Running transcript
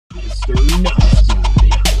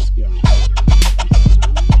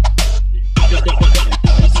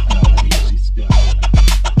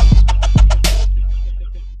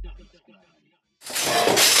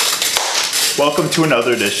Welcome to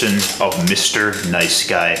another edition of Mr. Nice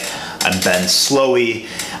Guy. I'm Ben Slowey.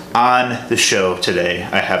 On the show today,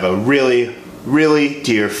 I have a really, really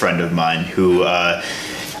dear friend of mine who I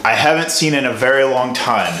haven't seen in a very long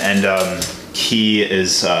time, and he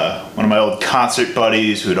is one of my old concert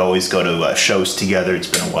buddies who would always go to shows together. It's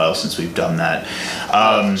been a while since we've done that.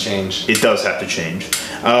 Change. It does have to change.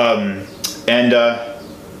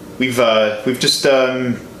 We've just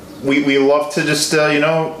we love to just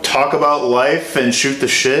talk about life and shoot the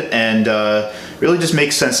shit and really just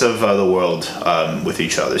make sense of the world with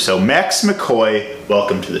each other. So Max McCoy,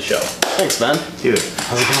 welcome to the show. Thanks, Ben. Dude,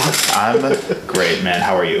 how's it going? I'm great, man.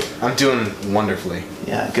 How are you? I'm doing wonderfully.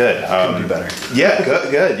 Yeah, good. Couldn't be better. Yeah,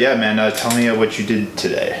 good. Yeah, man. Tell me what you did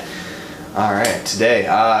today. All right, today.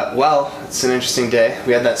 Well, it's an interesting day.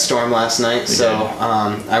 We had that storm last night,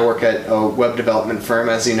 I work at a web development firm,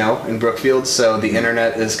 as you know, in Brookfield, so the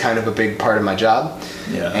internet is kind of a big part of my job.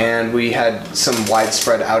 Yeah. And we had some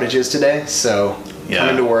widespread outages today, so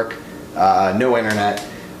coming to work, no internet.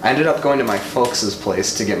 I ended up going to my folks'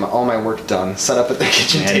 place to get all my work done, set up at the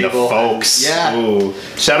kitchen table. The folks. Yeah. Ooh.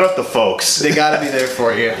 Shout out the folks. They gotta be there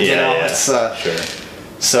for you. It's, sure.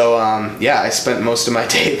 So, I spent most of my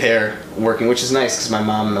day there working, which is nice because my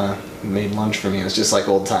mom made lunch for me. It was just like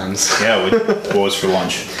old times. Yeah, what was for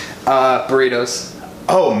lunch? Burritos.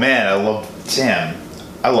 Oh, man,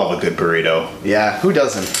 I love a good burrito. Yeah, who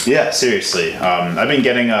doesn't? Yeah, seriously. I've been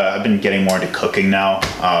getting more into cooking now.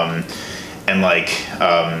 I've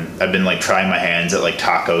been trying my hands at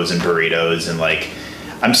tacos and burritos, and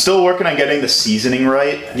I'm still working on getting the seasoning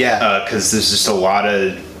right. Yeah. Because there's just a lot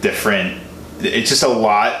of different. It's just a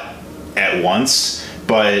lot at once,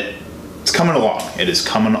 but it's coming along. It is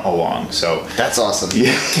coming along. So that's awesome.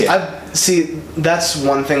 Yeah. That's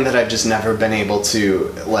one thing that I've just never been able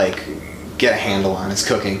to get a handle on is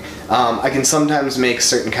cooking. I can sometimes make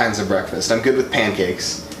certain kinds of breakfast. I'm good with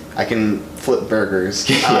pancakes. I can flip burgers.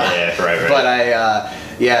 Right. But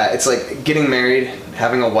it's like getting married,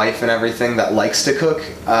 having a wife and everything that likes to cook,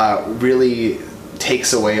 really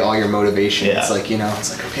takes away all your motivation. Yeah. It's like,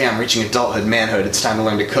 okay, I'm reaching adulthood, manhood, it's time to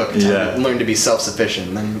learn to cook, to learn to be self-sufficient.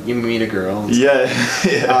 And then you meet a girl.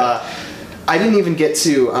 I didn't even get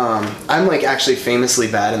to, I'm actually famously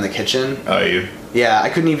bad in the kitchen. Oh, are you? Yeah, I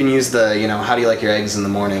couldn't even use the, how do you like your eggs in the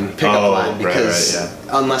morning pickup line because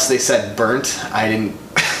unless they said burnt, I didn't,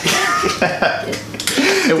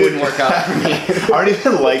 it wouldn't work out for me.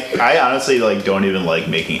 I honestly don't even like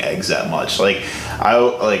making eggs that much.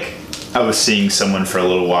 I was seeing someone for a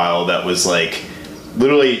little while that was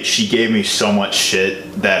literally she gave me so much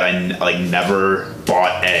shit that I never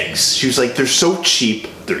bought eggs. She was like, they're so cheap,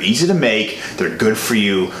 they're easy to make, they're good for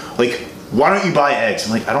you. Why don't you buy eggs?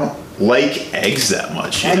 I'm like, I don't like eggs that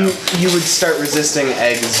much. You would start resisting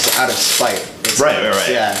eggs out of spite. Right.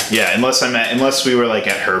 Yeah. Unless we were at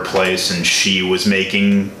her place and she was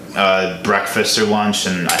making breakfast or lunch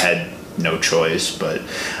and I had no choice. But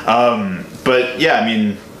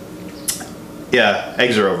yeah, yeah,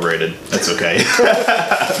 eggs are overrated. That's okay.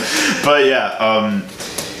 But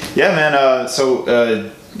man. So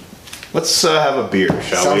let's have a beer,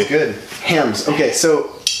 shall we? Sounds good. Hams. Okay,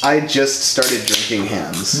 so I just started drinking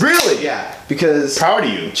hams. Really? Yeah, because proud of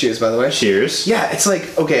you. Cheers, by the way. Cheers. Yeah, it's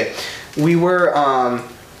okay. We were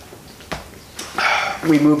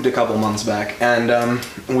we moved a couple months back, and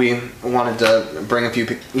we wanted to bring a few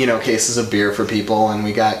cases of beer for people, and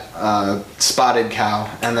we got Spotted Cow,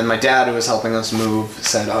 and then my dad, who was helping us move,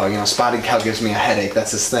 said, Spotted Cow gives me a headache.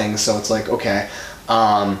 That's his thing. So it's okay.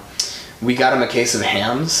 We got him a case of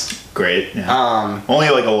hams. Great. Yeah. Only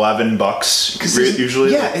 $11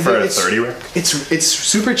 usually for a 30 rack. It's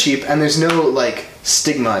super cheap, and there's no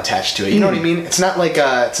stigma attached to it. You know what I mean? It's not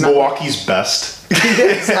it's not Milwaukee's Best.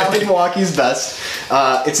 It's not Milwaukee's Best.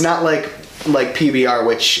 It's not like PBR,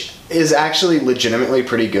 which is actually legitimately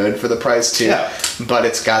pretty good for the price too. Yeah. But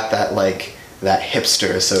it's got that that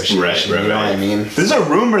hipster association. Right. You know what I mean? There's a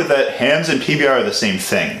rumor that hams and PBR are the same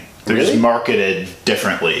thing. They're just marketed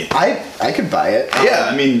differently. I could buy it.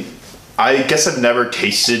 Yeah, I guess I've never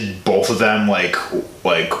tasted both of them like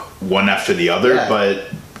one after the other,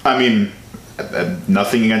 but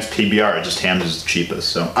nothing against PBR. Just hams is the cheapest.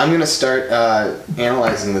 So I'm gonna start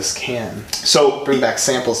analyzing this can. So bring back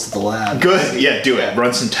samples to the lab. Good. Yeah, do it.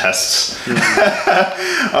 Run some tests.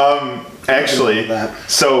 Actually,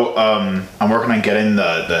 so I'm working on getting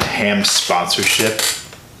the ham sponsorship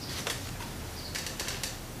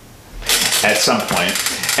at some point,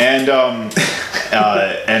 and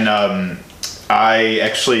I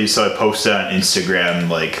actually, so I posted on Instagram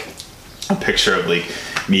like a picture of like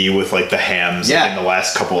me with like the hams like, in the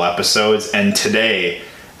last couple episodes, and today,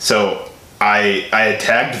 so I had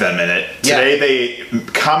tagged them in it. Today they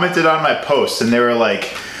commented on my post and they were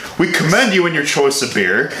like, "We commend you in your choice of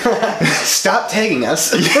beer." Stop tagging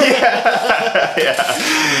us.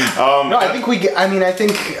 No, I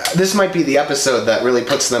think this might be the episode that really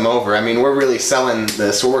puts them over. I mean, we're really selling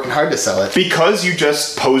this. We're working hard to sell it. Because you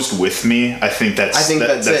just posed with me, I think that's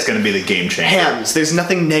going to be the game changer. Hams. There's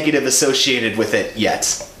nothing negative associated with it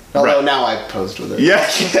yet. Although now I've posed with it. Yeah.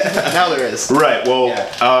 Now there is. Right. Well,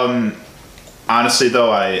 honestly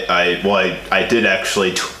though, I did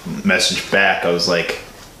actually message back. I was like,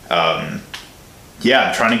 I'm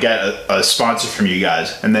trying to get a sponsor from you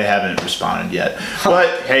guys, and they haven't responded yet.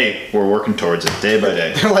 But hey, we're working towards it day by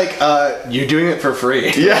day. They're like, you're doing it for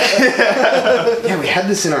free. Yeah. Yeah, we had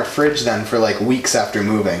this in our fridge then for like weeks after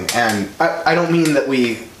moving, and I don't mean that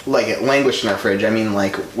we like it languished in our fridge. I mean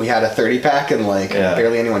like we had a 30-pack and like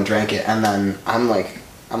barely anyone drank it, and then I'm like,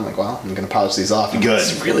 well, I'm gonna polish these off. Good.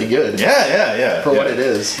 It's really good. Yeah. For what it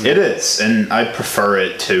is. It is, and I prefer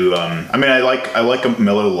it to. I mean, I like a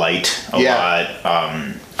Miller Lite a lot.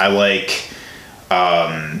 I like.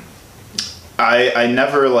 I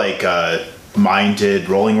never like minded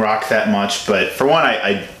Rolling Rock that much, but for one,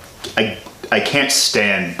 I can't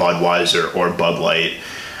stand Budweiser or Bud Light.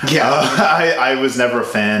 Yeah. I was never a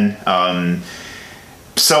fan.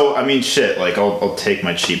 So I mean, shit. Like, I'll take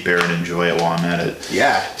my cheap beer and enjoy it while I'm at it.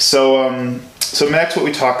 Yeah. So Max, what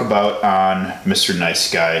we talk about on Mr. Nice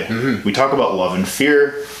Guy, we talk about love and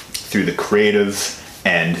fear through the creative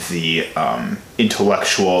and the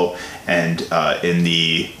intellectual and in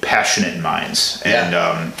the passionate minds. And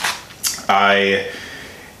I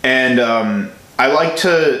like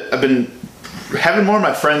to. I've been having more of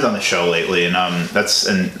my friends on the show lately, and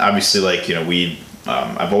obviously like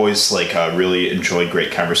I've always like really enjoyed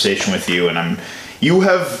great conversation with you, and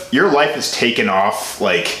your life has taken off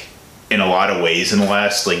like in a lot of ways in the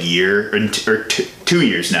last like year or 2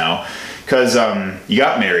 years now, because you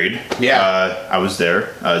got married. I was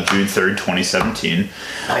there June 3rd, 2017.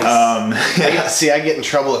 Nice. I get in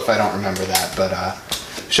trouble if I don't remember that, but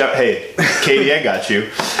hey, Katie, I got you.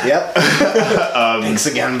 Yep. Thanks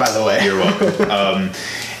again, by the way. You're welcome.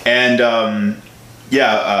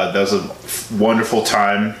 That was a wonderful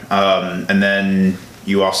time. And then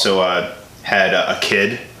you also had a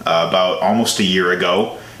kid about almost a year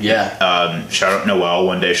ago. Yeah. Shout out Noelle.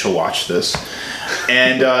 One day she'll watch this.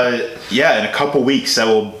 And in a couple weeks that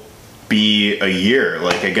will be a year.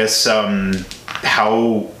 Like, I guess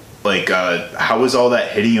how is all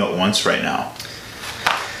that hitting you at once right now?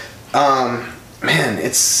 Man,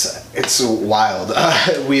 it's wild.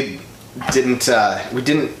 We didn't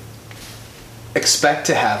expect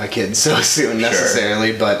to have a kid so soon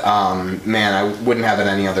necessarily, but man, I wouldn't have it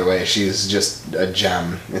any other way. She's just a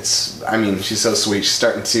gem. She's so sweet. She's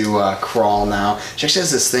starting to crawl now. She actually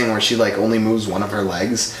has this thing where she like only moves one of her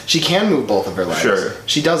legs. She can move both of her legs. Sure.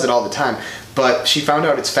 She does it all the time. But she found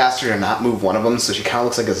out it's faster to not move one of them, so she kind of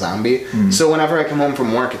looks like a zombie. So whenever I come home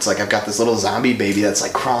from work, it's like I've got this little zombie baby that's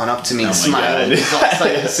like crawling up to me and smiling. He's all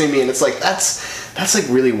excited to see me, and it's like that's like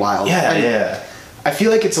really wild. Yeah. I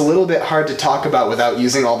feel like it's a little bit hard to talk about without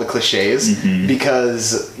using all the cliches,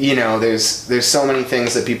 because there's so many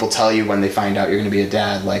things that people tell you when they find out you're going to be a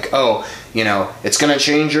dad, like, oh, it's going to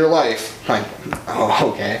change your life. Like,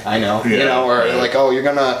 oh, okay, I know. Like, oh, you're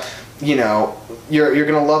gonna you're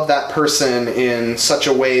gonna love that person in such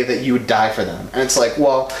a way that you would die for them. And it's like,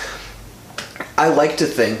 well, I like to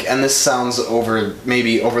think, and this sounds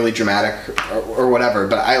maybe overly dramatic or whatever,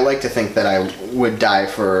 but I like to think that I would die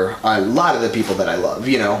for a lot of the people that I love,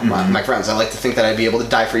 my friends. I like to think that I'd be able to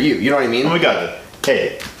die for you. You know what I mean? Oh my God.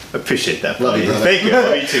 Hey, appreciate that. Love you, brother. Thank you.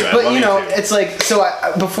 Love you too. But it's like, so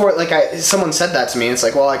someone said that to me, and it's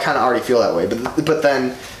like, well, I kind of already feel that way. But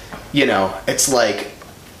then, it's like,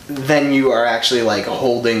 then you are actually like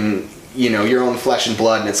holding your own flesh and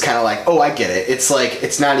blood, and it's kind of like, oh, I get it. It's like,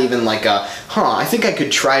 it's not even like I think I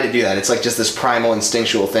could try to do that. It's like just this primal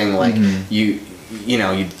instinctual thing, like you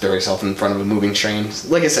throw yourself in front of a moving train.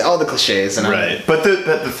 Like I said, all the cliches. And right. But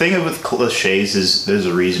the thing with cliches is there's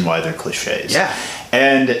a reason why they're cliches. Yeah.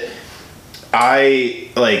 And I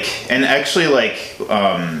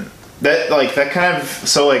that kind of,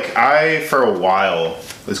 so like I for a while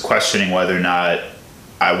was questioning whether or not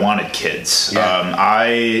I wanted kids. Yeah.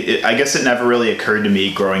 I guess it never really occurred to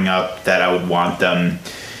me growing up that I would want them.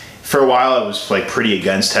 For a while, I was like pretty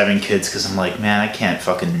against having kids because I'm like, man, I can't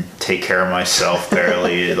fucking take care of myself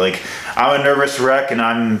barely. Like, I'm a nervous wreck, and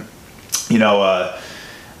I'm,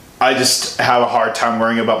 I just have a hard time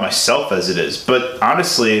worrying about myself as it is. But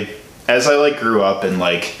honestly, as I like grew up and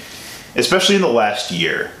like, especially in the last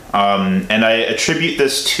year, and I attribute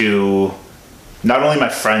this to not only my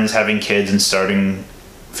friends having kids and starting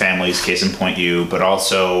families, case in point you, but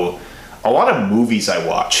also a lot of movies I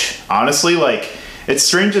watch. Honestly, like, it's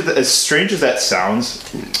strange as strange as that sounds.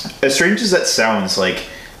 As strange as that sounds, like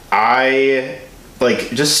I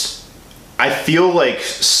feel like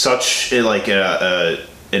such like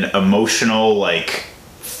an emotional like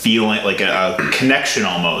feeling, like a connection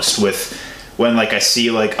almost with when like I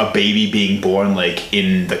see like a baby being born like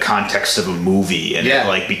in the context of a movie, and it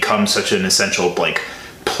like becomes such an essential like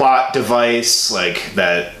plot device, like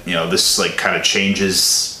that, you know, this like kind of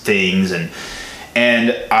changes things, and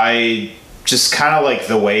I just kind of like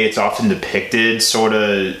the way it's often depicted sort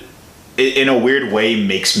of in a weird way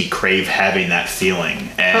makes me crave having that feeling,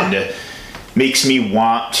 and makes me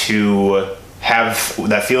want to have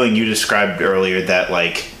that feeling you described earlier, that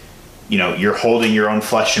like, you know, you're holding your own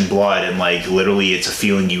flesh and blood, and like literally it's a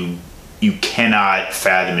feeling you cannot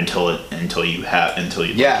fathom until you're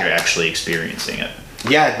actually experiencing it.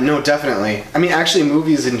 Yeah, no, definitely. I mean, actually,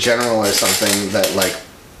 movies in general are something that like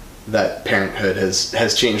that parenthood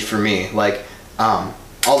has changed for me. Like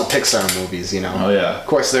all the Pixar movies, you know. Oh yeah. Of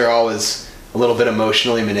course, they're always a little bit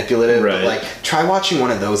emotionally manipulative, right. But like try watching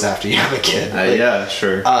one of those after you have a kid. Like, yeah,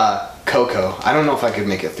 sure. Coco. I don't know if I could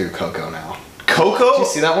make it through Coco now. Coco? Did you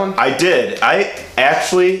see that one? I did. I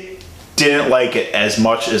actually didn't like it as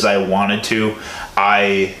much as I wanted to.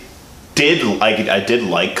 I did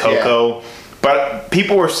like Coco, yeah. But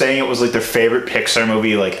people were saying it was like their favorite Pixar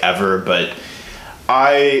movie like ever, but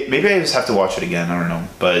maybe I just have to watch it again. I don't know.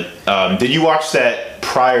 But did you watch that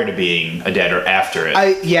prior to being a dad or after it?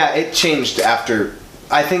 It changed after.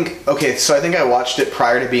 I think I watched it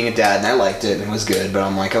prior to being a dad, and I liked it and it was good, but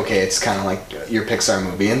I'm like, okay, it's kind of like your Pixar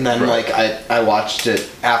movie. And then right. like I watched it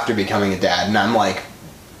after becoming a dad, and I'm like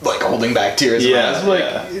holding back tears. Yeah, I was like,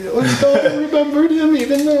 I don't remember him,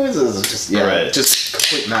 even though this is just right. just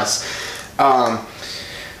complete mess.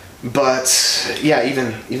 But yeah,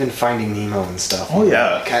 even Finding Nemo and stuff. Oh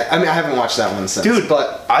yeah. Like, I mean, I haven't watched that one since. Dude,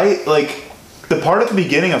 but I like the part at the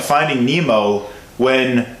beginning of Finding Nemo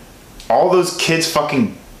when all those kids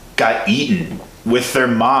fucking got eaten with their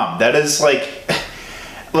mom. That is like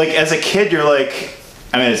as a kid, you're like,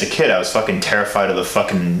 I mean, as a kid, I was fucking terrified of the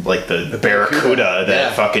fucking like the barracuda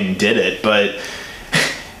that fucking did it. But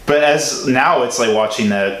as now, it's like watching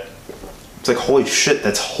that. It's like, holy shit,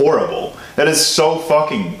 that's horrible. That is so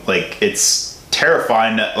fucking, like, it's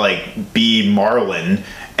terrifying to, like, be Marlin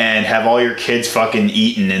and have all your kids fucking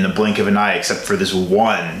eaten in the blink of an eye except for this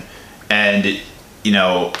one. And, you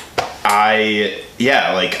know, I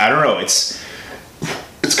don't know. It's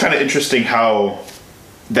kind of interesting how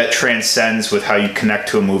that transcends with how you connect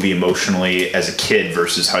to a movie emotionally as a kid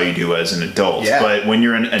versus how you do as an adult. Yeah. But when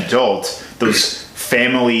you're an adult, those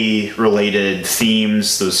family related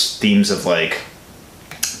themes, those themes of like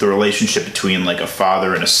the relationship between like a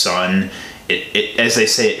father and a son, it as they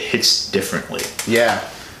say, it hits differently. Yeah.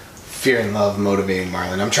 Fear and love motivating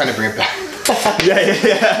Marlin. I'm trying to bring it back.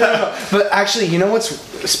 yeah. But actually, you know what's,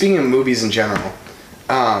 speaking of movies in general,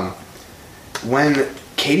 when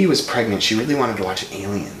Katie was pregnant, she really wanted to watch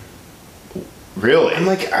Alien. Really? I'm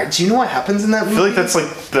like, do you know what happens in that movie? I feel like that's like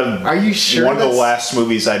the Are you sure one of the last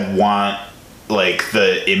movies I'd want like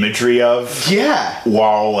the imagery of. Yeah.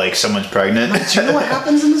 While like someone's pregnant. Do you know what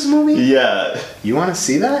happens in this movie? Yeah. You want to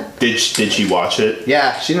see that? Did she watch it?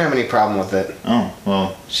 Yeah, she didn't have any problem with it. Oh,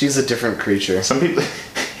 well. She's a different creature. Some people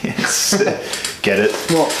get it.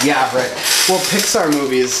 Well, yeah, right. Well, Pixar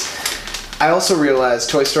movies, I also realized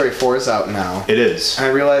Toy Story 4 is out now. It is. And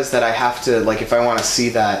I realized that I have to, like, if I want to see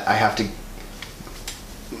that, I have to...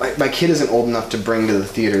 My kid isn't old enough to bring to the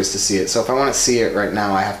theaters to see it, so if I want to see it right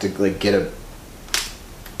now, I have to, like, get a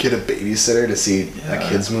babysitter to see a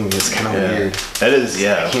kid's movie. It's kind of weird. That is,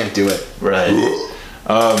 yeah. I can't do it. Right.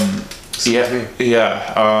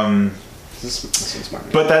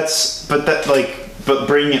 But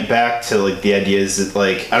bringing it back to like the idea is that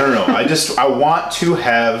like I don't know, I want to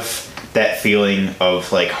have that feeling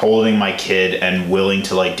of like holding my kid and willing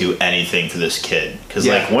to like do anything for this kid, because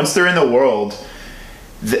like once they're in the world,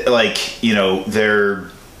 like, you know, their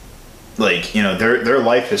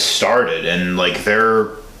life has started, and like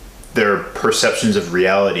their perceptions of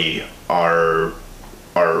reality are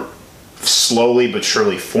slowly but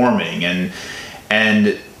surely forming, and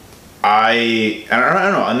I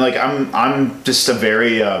don't know. I'm just a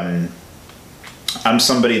very I'm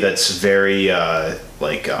somebody that's very I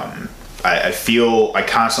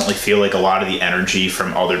constantly feel like a lot of the energy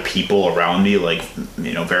from other people around me, like,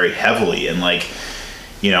 you know, very heavily, and like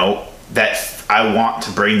you know, that I want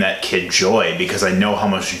to bring that kid joy because I know how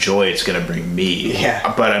much joy it's going to bring me.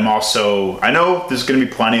 Yeah. But I'm also, I know there's going to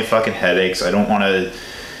be plenty of fucking headaches.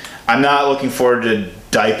 I'm not looking forward to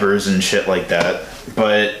diapers and shit like that.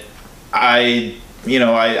 But I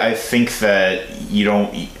think that you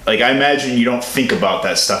don't, like, I imagine you don't think about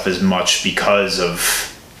that stuff as much because of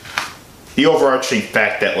the overarching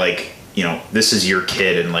fact that, like, you know, this is your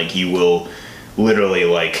kid and, like, you will literally,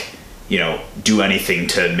 like, you know, do anything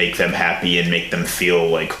to make them happy and make them feel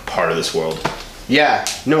like part of this world. Yeah,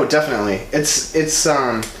 no, definitely.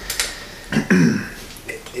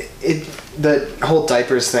 The whole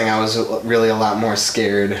diapers thing, I was really a lot more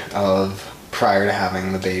scared of prior to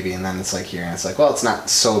having the baby, and then it's like here, and it's like, well, it's not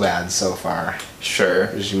so bad so far. Sure.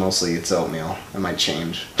 Because mostly it's oatmeal. It might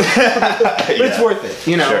change. But it's worth it,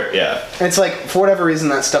 you know? Sure, yeah. And it's like, for whatever reason,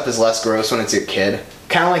 that stuff is less gross when it's your kid.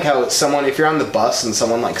 Kind of like how if you're on the bus and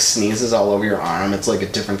someone, like, sneezes all over your arm, it's, like, a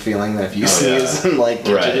different feeling than if you sneeze and, like,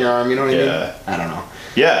 touch it in your arm, you know what I mean? I don't know.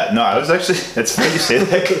 Yeah, no, I was actually, it's funny you say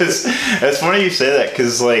that,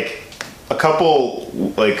 because, like, a couple,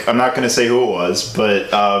 like, I'm not going to say who it was,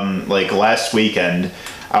 but, like, last weekend,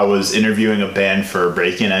 I was interviewing a band for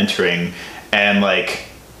Breaking and Entering, and, like,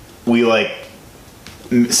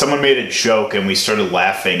 someone made a joke, and we started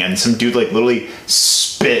laughing, and some dude, like, literally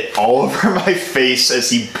spit all over my face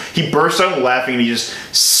as he burst out laughing, and he just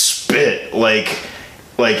spit, like,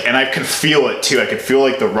 and I could feel it, too. I could feel,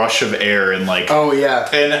 like, the rush of air, and, like... Oh, yeah.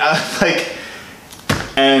 And,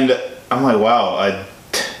 I'm like, wow,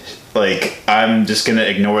 I'm just gonna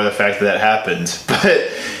ignore the fact that happened.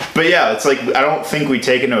 But yeah, it's like, I don't think we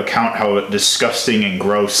take into account how disgusting and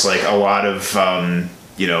gross, like, a lot of,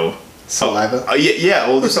 you know... Saliva? Yeah,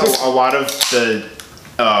 well, there's a lot of the,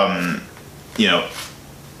 you know,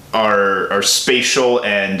 our spatial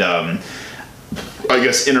and, I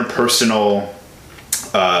guess, interpersonal,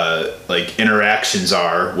 like, interactions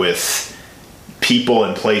are with people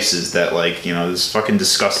and places that, like, you know, there's fucking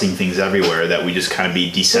disgusting things everywhere that we just kind of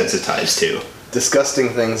be desensitized to. Disgusting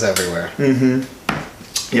things everywhere.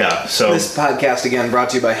 Mm-hmm. Yeah, so... This podcast, again, brought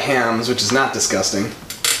to you by Hams, which is not disgusting.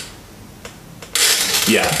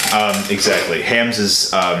 Yeah, exactly. Hams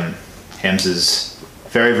is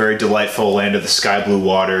very, very delightful, land of the sky blue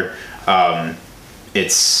water.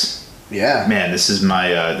 It's... Yeah. Man, this is the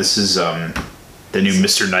new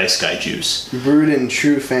Mr. Nice Guy juice. Brewed in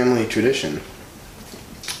true family tradition.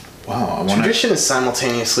 Wow, Tradition is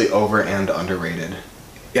simultaneously over and underrated.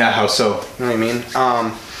 Yeah, how so? You know what I mean?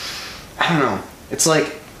 I don't know. It's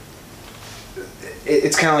like...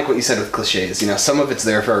 It's kind of like what you said with cliches, you know, some of it's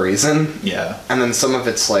there for a reason. Yeah. And then some of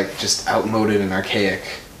it's, like, just outmoded and archaic.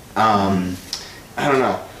 I don't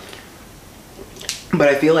know. But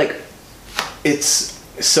I feel like it's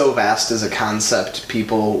so vast as a concept,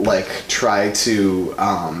 people, like, try to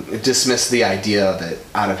dismiss the idea of it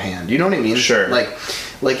out of hand. You know what I mean? Sure.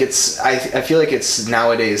 Like it's, I feel like it's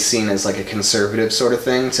nowadays seen as, like, a conservative sort of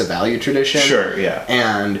thing to value tradition. Sure, yeah.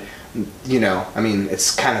 And... you know, I mean,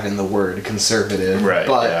 it's kind of in the word conservative, right?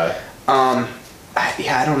 But yeah.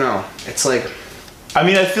 I don't know. It's like, I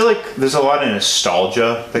mean, I feel like there's a lot of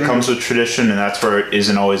nostalgia that comes with tradition, and that's where it's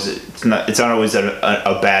not always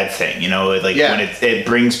a bad thing, you know. Like when it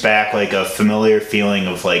brings back, like, a familiar feeling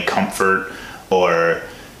of, like, comfort, or,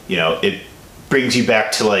 you know, it brings you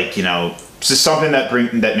back to, like, you know, just something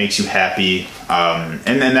that makes you happy. And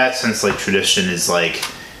in that sense, like, tradition is, like,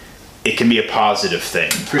 it can be a positive thing.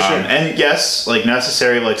 For sure. And yes, like,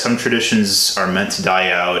 necessarily, like, some traditions are meant to die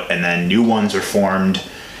out and then new ones are formed.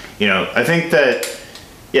 You know, I think that,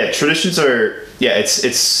 yeah, traditions are, yeah,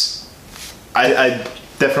 I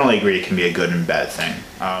definitely agree it can be a good and bad thing.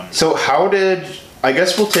 So I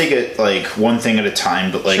guess we'll take it, like, one thing at a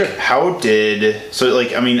time, but, like, sure. So,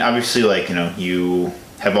 like, I mean, obviously, like, you know, you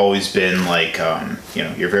have always been, like, you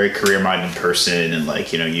know, you're a very career-minded person, and,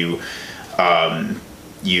 like, you know, your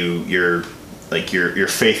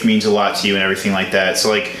faith means a lot to you and everything like that. So,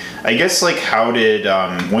 like, I guess, like, how did,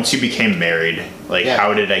 once you became married, like,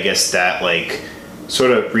 how did, I guess, that, like,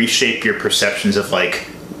 sort of reshape your perceptions of, like,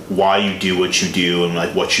 why you do what you do and,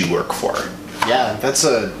 like, what you work for? Yeah, that's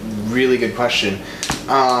a really good question.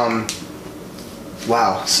 Wow,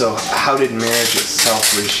 so how did marriage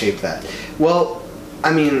itself reshape that? Well,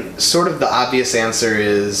 I mean, sort of the obvious answer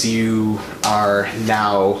is you are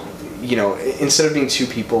now, you know, instead of being two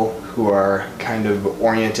people who are kind of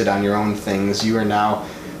oriented on your own things, you are now,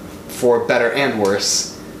 for better and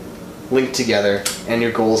worse, linked together, and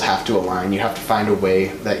your goals have to align. You have to find a way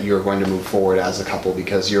that you're going to move forward as a couple,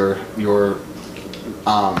 because you're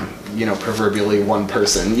you know, proverbially one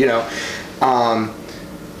person, you know.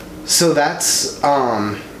 So that's,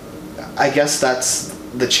 I guess that's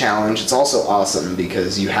the challenge. It's also awesome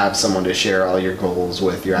because you have someone to share all your goals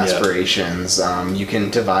with, your aspirations. You can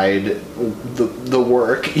divide the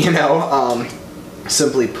work, you know.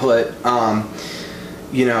 Simply put,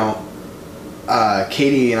 you know,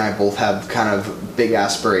 Katie and I both have kind of big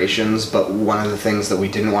aspirations, but one of the things that we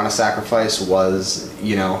didn't want to sacrifice was,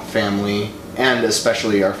 you know, family, and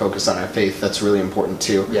especially our focus on our faith. That's really important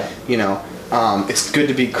too. Yeah. You know, it's good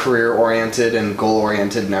to be career oriented and goal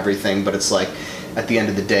oriented and everything, but it's like, at the end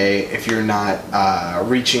of the day, if you're not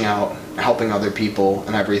reaching out, helping other people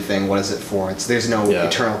and everything, what is it for? There's no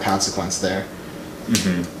eternal consequence there.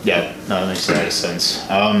 Mm-hmm. Yeah, no, that makes a lot of sense.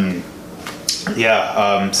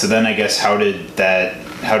 So then I guess how did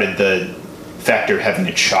the factor of having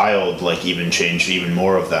a child like even change even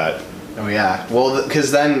more of that? Oh yeah, well,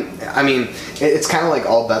 because then, I mean, it's kind of like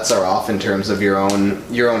all bets are off in terms of your own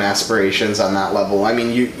aspirations on that level. I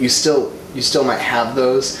mean, you still might have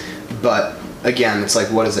those, but again, it's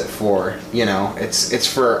like, what is it for? You know, it's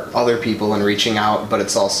for other people and reaching out, but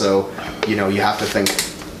it's also, you know, you have to think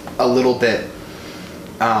a little bit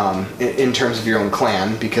in terms of your own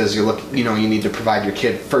clan, because you need to provide your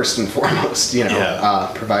kid first and foremost, you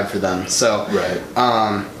know, provide for them. So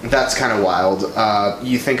that's kind of wild.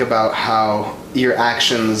 You think about how your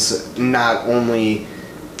actions not only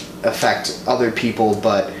affect other people,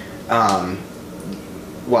 but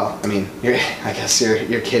well, I mean, I guess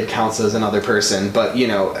your kid counts as another person, but you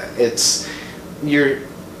know,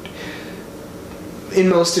 in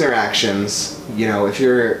most interactions, you know, if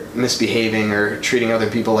you're misbehaving or treating other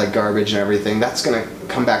people like garbage and everything, that's going to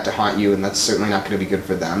come back to haunt you, and that's certainly not going to be good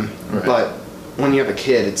for them. Right. But when you have a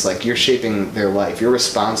kid, it's like you're shaping their life. You're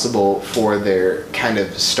responsible for their kind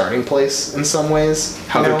of starting place in some ways.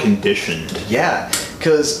 How they're conditioned. Yeah,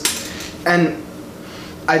 and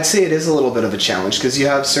I'd say it is a little bit of a challenge because you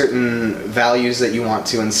have certain values that you want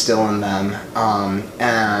to instill in them,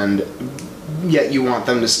 and yet you want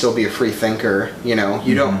them to still be a free thinker. You know,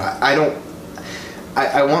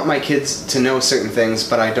 I want my kids to know certain things,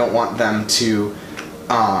 but I don't want them to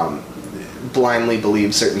blindly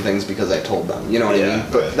believe certain things because I told them. You know what I mean?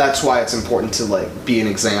 But that's why it's important to like be an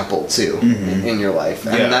example too in your life,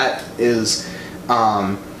 and that is,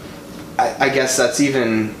 I guess that's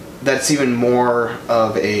even more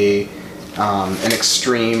of an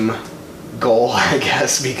extreme goal, I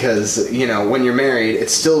guess, because, you know, when you're married,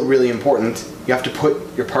 it's still really important. You have to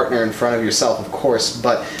put your partner in front of yourself, of course,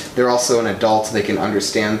 but they're also an adult. They can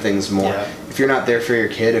understand things more. Yeah. If you're not there for your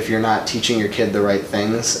kid, if you're not teaching your kid the right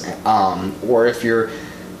things, or if you're,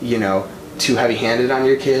 you know, too heavy-handed on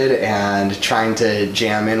your kid and trying to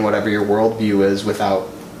jam in whatever your worldview is without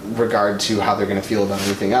regard to how they're going to feel about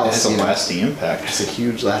anything else. It's a lasting impact. It's a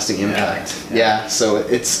huge lasting impact. Yeah, so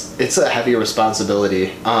it's a heavy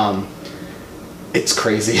responsibility. It's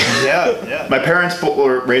crazy. Yeah. My parents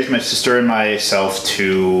raised my sister and myself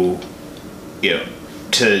to, you know,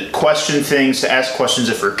 to question things, to ask questions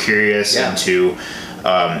if we're curious, and to,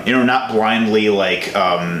 you know, not blindly like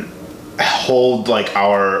hold like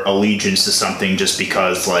our allegiance to something just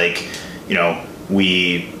because like, you know,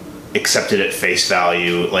 we accepted at face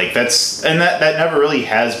value. Like that never really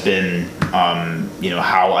has been, you know,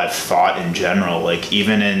 how I've thought in general. Like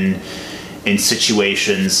even in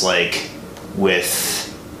situations like with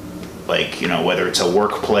like, you know, whether it's a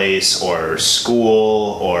workplace or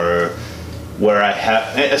school or where I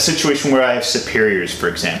have a situation where I have superiors, for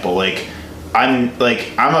example, like I'm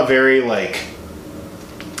a very like,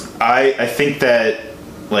 I think that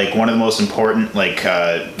like one of the most important like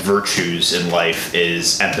virtues in life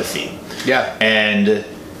is empathy. Yeah. And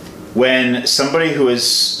when somebody who is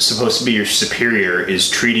supposed to be your superior is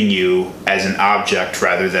treating you as an object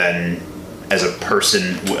rather than as a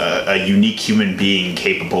person, a unique human being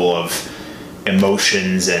capable of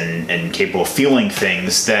emotions and capable of feeling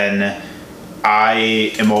things, then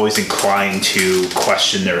I am always inclined to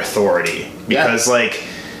question their authority. Because like,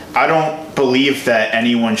 I don't believe that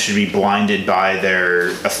anyone should be blinded by their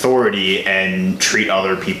authority and treat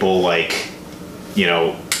other people like, you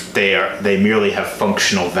know, they merely have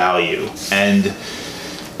functional value. And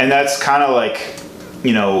that's kind of like,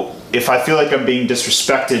 you know, if I feel like I'm being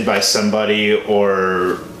disrespected by somebody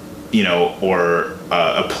or, you know, or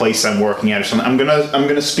a place I'm working at or something, I'm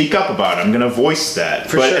gonna speak up about it. I'm gonna voice that.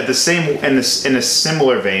 For but sure. At the same in a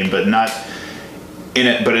similar vein, but not in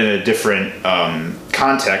it, but in a different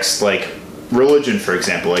context, like religion, for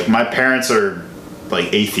example. Like my parents are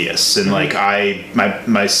like atheists, and like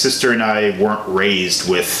my sister and I weren't raised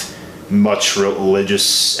with much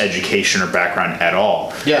religious education or background at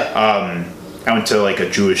all. Yeah. I went to like a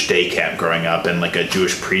Jewish day camp growing up and like a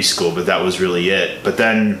Jewish preschool, but that was really it. But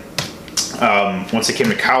then once I came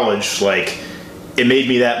to college, like it made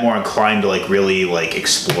me that more inclined to like really like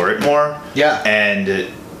explore it more. Yeah.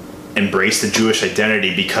 And embrace the Jewish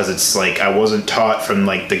identity, because it's like I wasn't taught from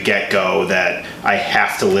like the get-go that I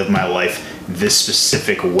have to live my life this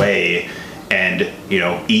specific way and, you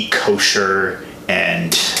know, eat kosher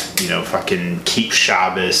and, you know, fucking keep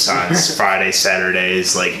Shabbos on Friday,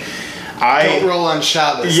 Saturdays. Like, don't roll on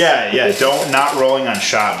Shabbos. Yeah, not rolling on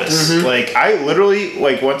Shabbos. Like, I literally,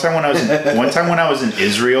 like, one time when I was in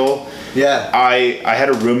Israel, yeah, I had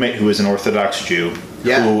a roommate who was an Orthodox Jew.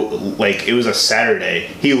 Yeah. Who, like, it was a Saturday.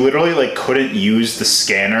 He literally, like, couldn't use the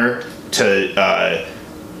scanner to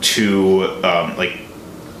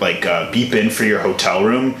beep in for your hotel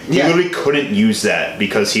room. He literally couldn't use that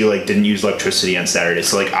because he, like, didn't use electricity on Saturday.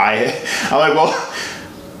 So, like, I'm like, well,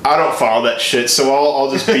 I don't follow that shit, so I'll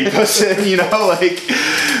just beep us in, you know, like,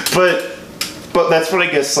 but that's what I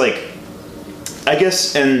guess,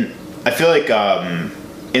 and I feel like,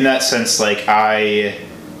 in that sense, like, I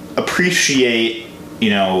appreciate, you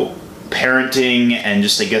know, parenting and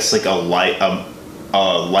just, I guess, like a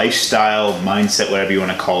lifestyle mindset, whatever you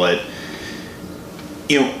want to call it.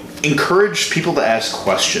 You know, encourage people to ask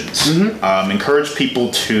questions. Encourage people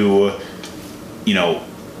to, you know,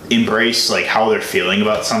 embrace like how they're feeling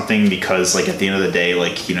about something, because like at the end of the day,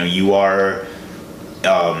 like, you know,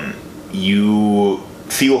 you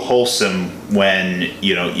feel wholesome when,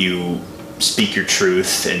 you know, you speak your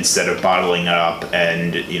truth instead of bottling it up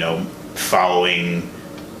and, you know, following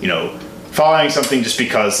something just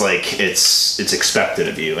because like it's expected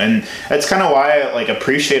of you. And that's kind of why I like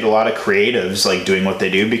appreciate a lot of creatives like doing what they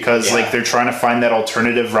do, because like they're trying to find that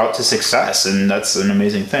alternative route to success, and that's an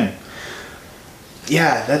amazing thing.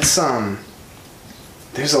 Yeah, that's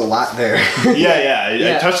there's a lot there.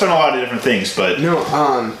 I touched on a lot of different things, but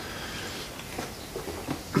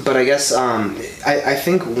but I guess I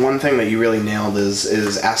think one thing that you really nailed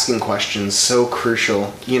is asking questions. So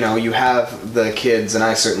crucial. You know, you have the kids, and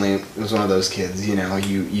I certainly was one of those kids. You know,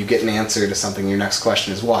 you get an answer to something. Your next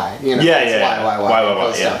question is why. You know,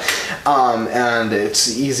 why. Yeah. And it's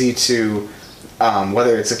easy to,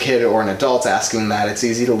 whether it's a kid or an adult asking that, it's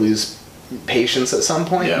easy to lose patience at some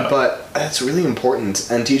point. Yeah. But that's really important.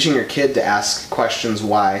 And teaching your kid to ask questions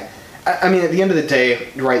why. I mean, at the end of the day,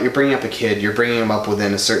 right, you're bringing up a kid, you're bringing him up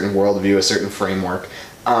within a certain worldview, a certain framework.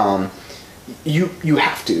 You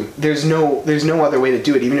have to. There's no other way to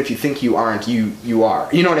do it. Even if you think you aren't, you are.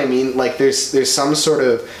 You know what I mean? Like, there's some sort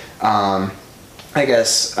of, I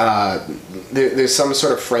guess, there's some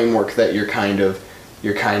sort of framework that you're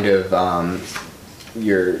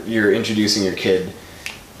introducing your kid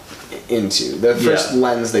into. The first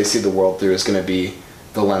lens they see the world through is going to be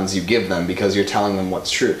the lens you give them, because you're telling them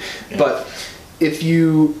what's true. Yeah. But if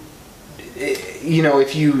you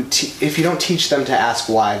don't teach them to ask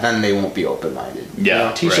why, then they won't be open-minded.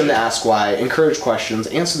 Teach them to ask why, encourage questions,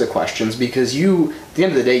 answer the questions, because you, at the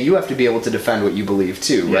end of the day, you have to be able to defend what you believe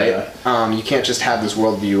too, right? You can't just have this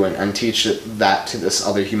worldview and teach that to this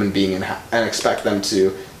other human being and expect them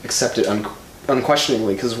to accept it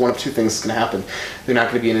unquestioningly, because one of two things is going to happen. They're not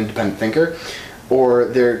going to be an independent thinker, or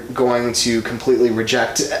they're going to completely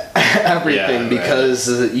reject everything because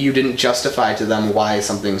you didn't justify to them why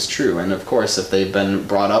something's true. And of course, if they've been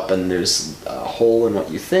brought up and there's a hole in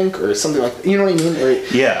what you think or something like that, you know what I mean? Or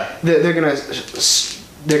they're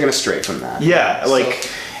gonna stray from that. Yeah, like,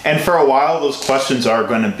 and for a while, those questions are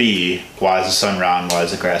going to be, why is the sun round? Why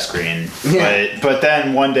is the grass green? Yeah. But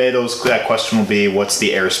then one day, that question will be, what's the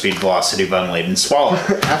airspeed velocity of unladen swallow?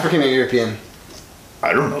 African or European?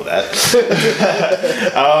 I don't know that.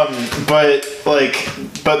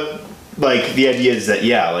 but the idea is that,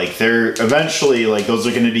 like, they're eventually, like, those are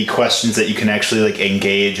going to be questions that you can actually, like,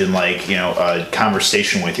 engage in, like, you know, a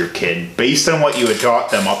conversation with your kid based on what you had taught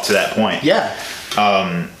them up to that point. Yeah.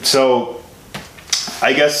 So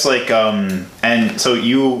I guess, like, and so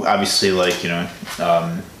you obviously, like, you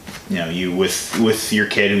with your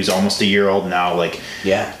kid who's almost a year old now, like,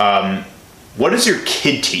 what is your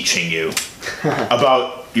kid teaching you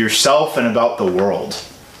about yourself and about the world?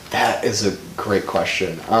 That is a great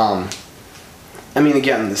question. I mean,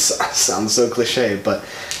 again, this sounds so cliche, but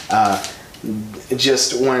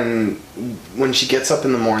just when she gets up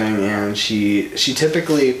in the morning and she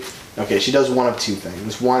typically, she does one of two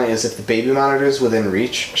things. One is, if the baby monitor is within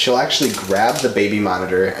reach, she'll actually grab the baby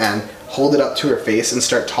monitor and hold it up to her face and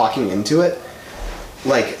start talking into it.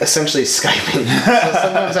 Like, essentially Skyping. So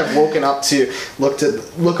sometimes I've woken up to look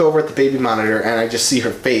over at the baby monitor, and I just see her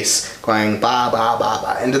face going ba ba ba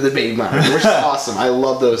ba into the baby monitor, which is awesome. I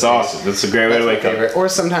love those. It's awesome. That's a great way to wake up. Or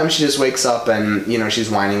sometimes she just wakes up and, you know, she's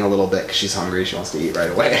whining a little bit because she's hungry. She wants to eat right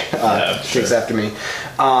away. Takes after me.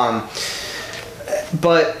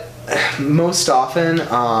 But most often,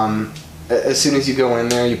 as soon as you go in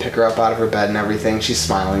there, you pick her up out of her bed and everything, she's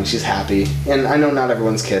smiling, she's happy. And I know not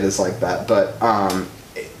everyone's kid is like that, but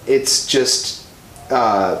it's just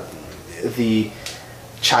the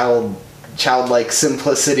childlike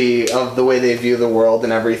simplicity of the way they view the world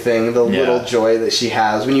and everything, the little joy that she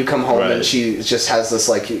has when you come home, and she just has this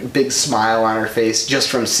like big smile on her face just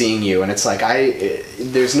from seeing you, and it's like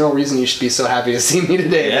there's no reason you should be so happy to see me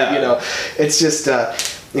today. But, you know, it's just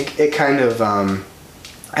it kind of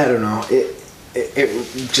I don't know, it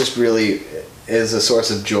just really is a source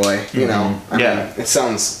of joy, you know. I mean, it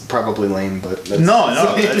sounds probably lame, but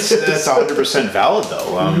that's, that's 100% valid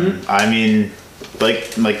though. I mean,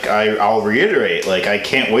 like I'll reiterate, like I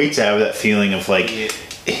can't wait to have that feeling of like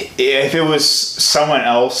if it was someone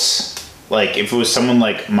else, like if it was someone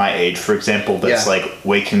like my age, for example, that's like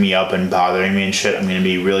waking me up and bothering me and shit, I'm gonna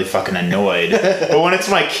be really fucking annoyed. But when it's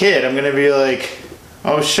my kid, I'm gonna be like,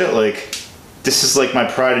 oh shit, like this is like my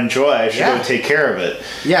pride and joy. I should go take care of it.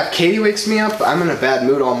 Yeah, if Katie wakes me up, I'm in a bad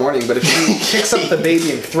mood all morning. But if she picks up the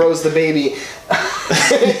baby and throws the baby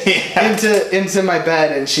into my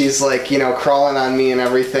bed, and she's like, you know, crawling on me and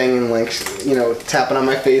everything, and like, you know, tapping on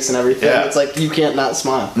my face and everything, it's like you can't not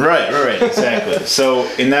smile. Right, exactly. So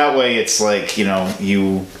in that way, it's like, you know,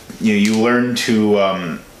 you learn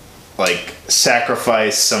to like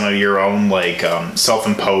sacrifice some of your own like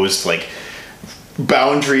self-imposed like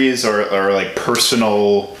boundaries or like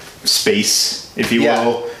personal space, if you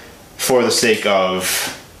will, for the sake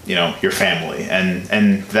of, you know, your family,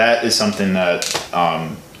 and that is something that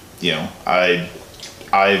you know, I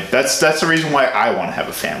that's the reason why I want to have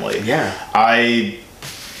a family. I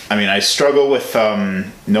mean, I struggle with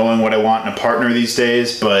knowing what I want in a partner these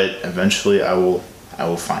days, but eventually I will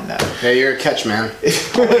find that. Yeah, you're a catch, man.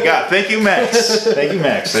 Oh my God, thank you, Max. Thank you,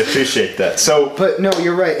 Max. I appreciate that. So, but no,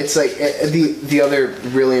 you're right. It's like the other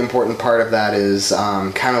really important part of that is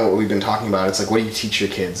kind of what we've been talking about. It's like, what do you teach your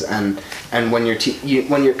kids? And when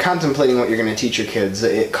you're contemplating what you're going to teach your kids,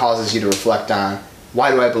 it causes you to reflect on, why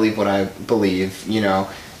do I believe what I believe? You know,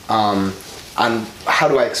 on how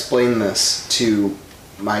do I explain this to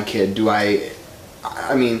my kid?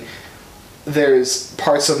 I mean, there's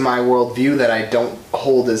parts of my worldview that I don't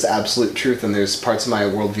hold as absolute truth, and there's parts of my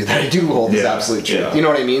worldview that I do hold as absolute truth. You know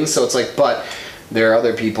what I mean? So it's like, but there are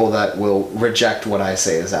other people that will reject what I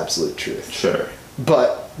say as absolute truth. Sure.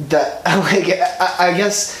 But that, like, I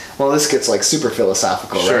guess, well, this gets like super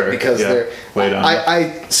philosophical, right? Because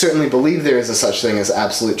I certainly believe there is a such thing as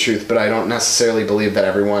absolute truth, but I don't necessarily believe that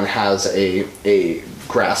everyone has a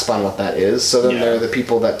grasp on what that is. So then there are the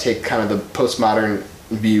people that take kind of the postmodern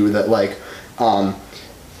view that like, I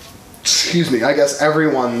guess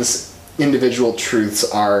everyone's individual truths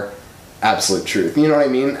are absolute truth. You know what I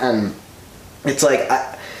mean? And it's like,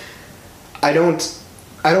 I don't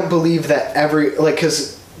believe that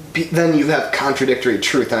because then you have contradictory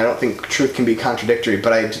truth, and I don't think truth can be contradictory,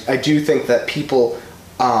 but I do think that people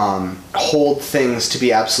hold things to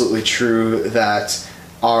be absolutely true that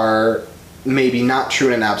are maybe not true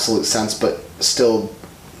in an absolute sense, but still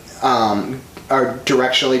are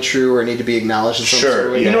directionally true or need to be acknowledged in some sort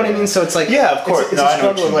of way. You know what I mean? So it's like, of course, it's a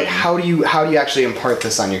struggle of like, how do you actually impart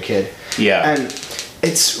this on your kid? And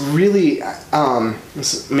it's really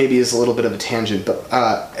this maybe is a little bit of a tangent, but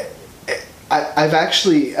I've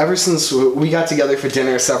actually, ever since we got together for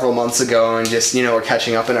dinner several months ago and just, you know, we're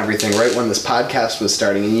catching up and everything right when this podcast was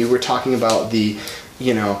starting, and you were talking about the,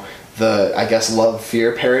 you know, the, I guess,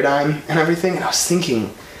 love-fear paradigm and everything, and I was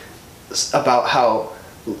thinking about how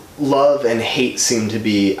love and hate seem to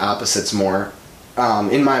be opposites more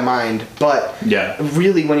in my mind, but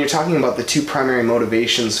really when you're talking about the two primary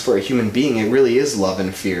motivations for a human being, it really is love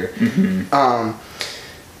and fear.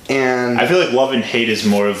 And I feel like love and hate is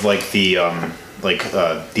more of like the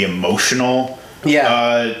emotional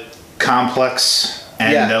complex,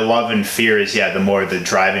 and the love and fear is the more the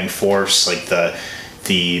driving force, like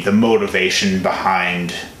the motivation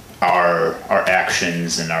behind our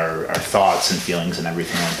actions and our thoughts and feelings and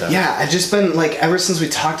everything like that. Yeah, I've just been like, ever since we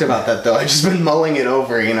talked about that though, I've just been mulling it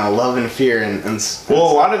over, you know, love and fear and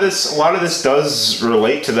well, a lot of this does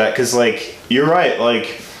relate to that, because like you're right,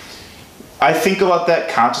 like I think about that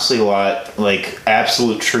consciously a lot, like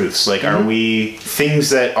absolute truths, like are we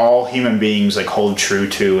things that all human beings like hold true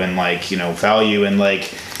to and like, you know, value, and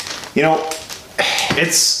like, you know,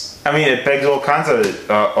 it begs all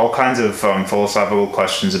kinds of philosophical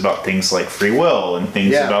questions about things like free will and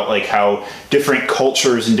things about like how different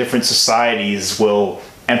cultures and different societies will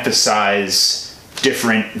emphasize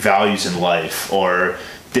different values in life or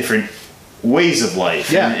different ways of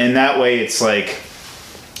life. And in that way, it's like,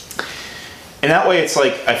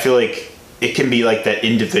 I feel like it can be like that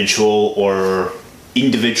individual or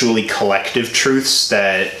individually collective truths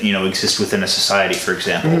that, you know, exist within a society, for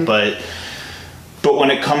example. But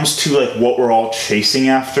when it comes to like what we're all chasing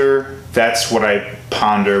after, that's what I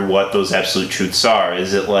ponder what those absolute truths are.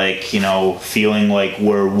 Is it like, you know, feeling like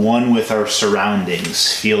we're one with our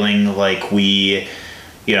surroundings, feeling like we,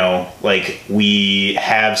 you know, like we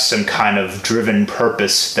have some kind of driven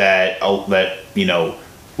purpose that, you know,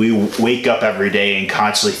 we wake up every day and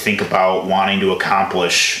constantly think about wanting to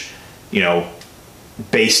accomplish, you know,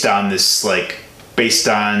 based on some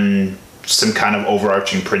kind of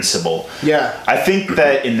overarching principle. Yeah. I think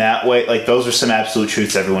that in that way, like, those are some absolute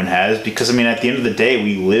truths everyone has, because, I mean, at the end of the day,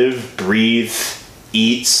 we live, breathe,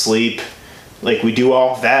 eat, sleep, like, we do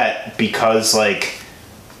all of that because, like,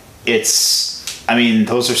 I mean,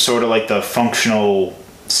 those are sort of like the functional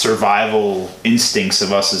survival instincts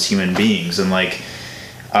of us as human beings. And, like,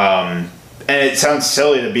 and it sounds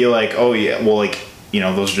silly to be like, oh, yeah, well, like, you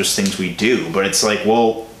know, those are just things we do. But it's like,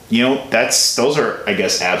 well, you know, those are, I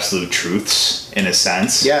guess, absolute truths in a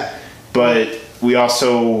sense. Yeah. But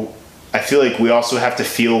I feel like we also have to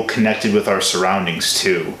feel connected with our surroundings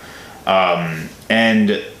too.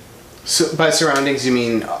 And so by surroundings, you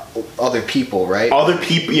mean other people, right? Other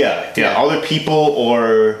people, yeah. Other people,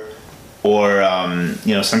 or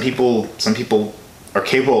you know, some people are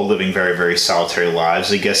capable of living very, very solitary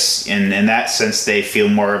lives. I guess in that sense, they feel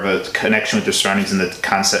more of a connection with their surroundings in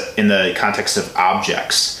the context of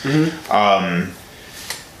objects.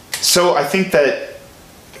 So I think that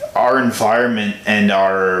our environment and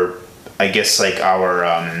our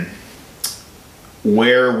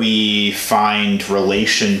where we find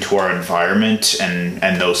relation to our environment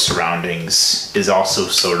and those surroundings is also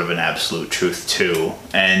sort of an absolute truth too.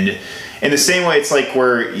 And in the same way, it's like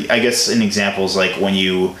where, I guess an example is like when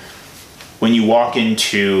you walk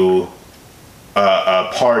into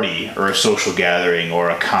a party or a social gathering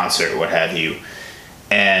or a concert, what have you,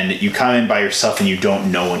 and you come in by yourself and you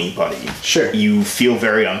don't know anybody. Sure. You feel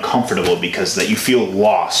very uncomfortable because that you feel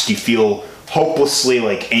lost. You feel hopelessly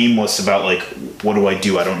like aimless about like, what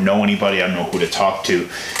do? I don't know anybody. I don't know who to talk to.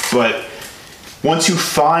 But once you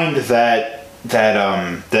find that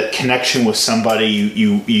connection with somebody,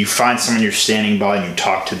 you find someone you're standing by and you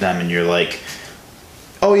talk to them and you're like,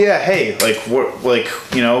 oh yeah, hey, like what, like,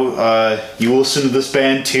 you know, you listen to this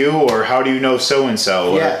band too, or how do you know so and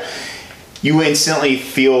so? Yeah. You instantly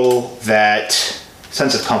feel that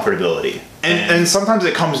sense of comfortability, and sometimes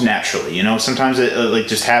it comes naturally. You know, sometimes it like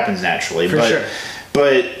just happens naturally.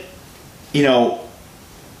 But you know,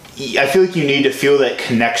 I feel like you need to feel that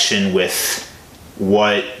connection with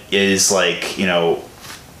what is like, you know,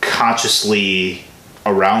 consciously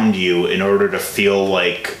around you in order to feel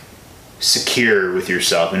like secure with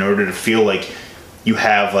yourself, in order to feel like you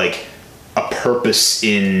have like a purpose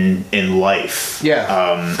in life.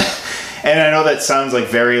 Yeah. And I know that sounds like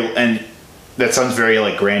very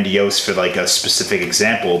like grandiose for like a specific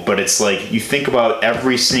example, but it's like you think about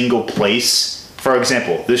every single place. For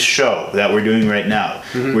example, this show that we're doing right now,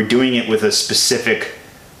 we're doing it with a specific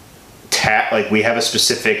we have a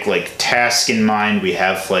specific like task in mind. We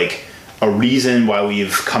have like a reason why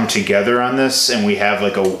we've come together on this, and we have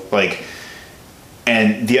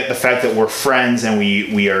and the fact that we're friends and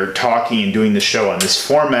we are talking and doing the show on this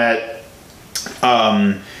format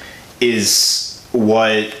is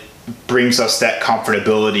what brings us that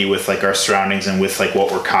comfortability with like our surroundings and with like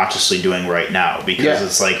what we're consciously doing right now, because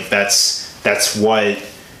it's like that's what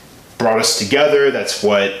brought us together. That's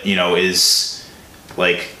what, you know, is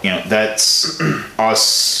like, you know, that's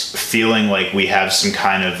us feeling like we have some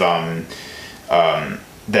kind of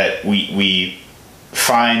that we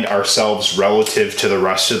find ourselves relative to the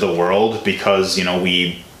rest of the world, because, you know,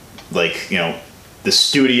 we like, you know, the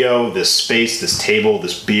studio, this space, this table,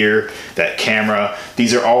 this beer, that camera,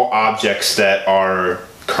 these are all objects that are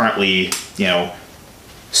currently, you know,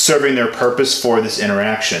 serving their purpose for this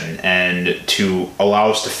interaction and to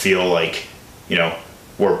allow us to feel like, you know,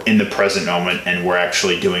 we're in the present moment and we're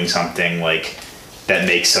actually doing something like that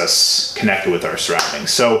makes us connected with our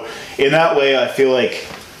surroundings. So in that way, I feel like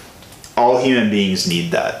all human beings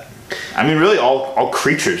need that. I mean, really all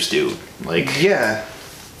creatures do. Like, yeah.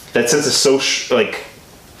 That sense of social, like,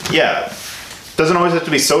 yeah, doesn't always have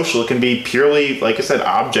to be social. It can be purely, like I said,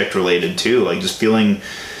 object related too. Like just feeling,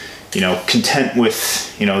 you know, content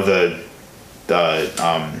with, you know, the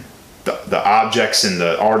objects and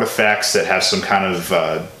the artifacts that have some kind of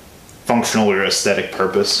functional or aesthetic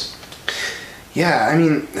purpose. Yeah, I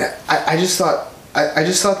mean, I just thought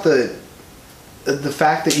the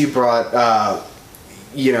fact that you brought,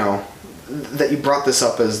 you know, that you brought this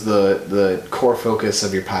up as the core focus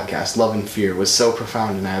of your podcast, Love and Fear, was so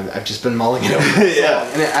profound, and I've just been mulling it over. Yeah.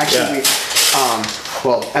 And it actually,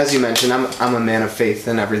 well, as you mentioned, I'm a man of faith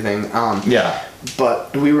and everything. Yeah.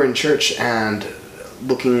 But we were in church and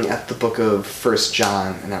looking at the book of 1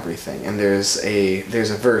 John and everything, and there's a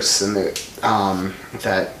verse in there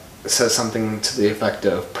that says something to the effect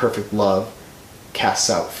of perfect love casts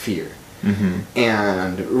out fear. Mm-hmm.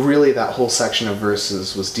 And really that whole section of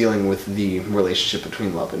verses was dealing with the relationship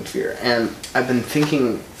between love and fear. And I've been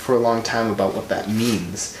thinking for a long time about what that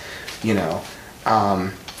means, you know.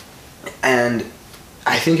 And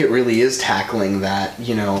I think it really is tackling that,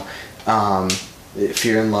 you know,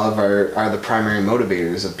 fear and love are the primary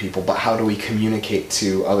motivators of people, but how do we communicate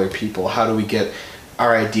to other people? How do we get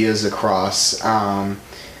our ideas across?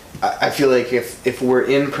 I feel like if we're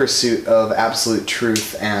in pursuit of absolute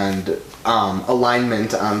truth and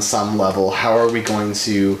alignment on some level, how are we going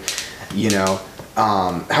to, you know,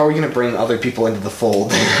 how are we going to bring other people into the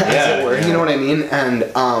fold, as it were? Yeah. You know what I mean? And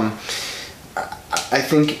I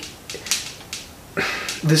think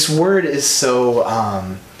this word is so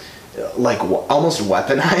almost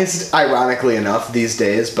weaponized, ironically enough, these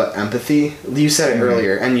days. But empathy, you said it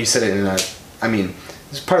earlier, and you said it in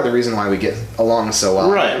it's part of the reason why we get along so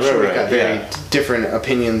well. Right, I'm sure we've got very different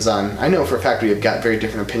opinions on. I know for a fact we've got very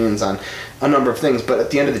different opinions on a number of things. But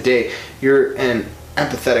at the end of the day, you're an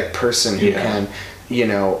empathetic person who can, you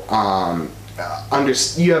know,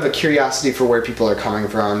 you have a curiosity for where people are coming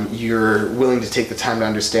from. You're willing to take the time to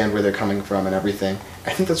understand where they're coming from and everything.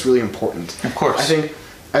 I think that's really important. Of course.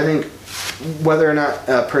 I think whether or not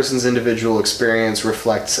a person's individual experience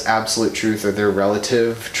reflects absolute truth or their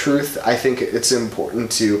relative truth, I think it's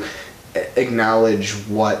important to acknowledge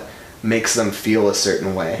what makes them feel a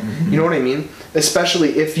certain way. Mm-hmm. You know what I mean?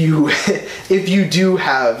 Especially if you do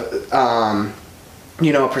have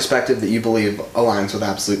you know, a perspective that you believe aligns with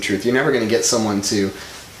absolute truth. You're never going to get someone to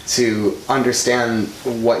understand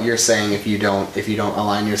what you're saying if you don't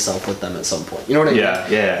align yourself with them at some point. You know what I mean?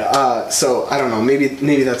 Yeah. So I don't know.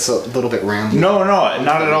 Maybe that's a little bit rambling. No, not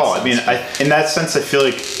at all. I mean, in that sense, I feel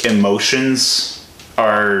like emotions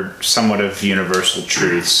are somewhat of universal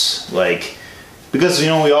truths. Like, because, you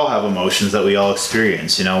know, we all have emotions that we all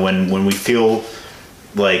experience. You know, when we feel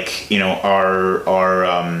like, you know,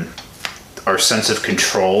 our sense of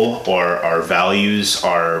control or our values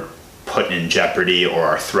are put in jeopardy or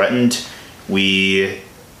are threatened, we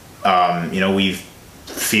act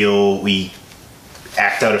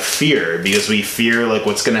out of fear because we fear like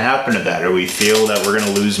what's going to happen to that, or we feel that we're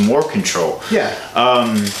going to lose more control. Yeah.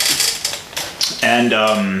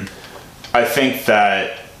 I think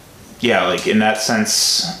that, like in that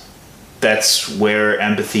sense, that's where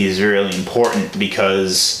empathy is really important,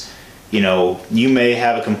 because, you know, you may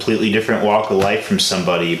have a completely different walk of life from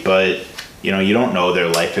somebody, but, you know, you don't know their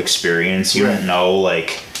life experience. You don't know,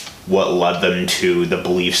 like, what led them to the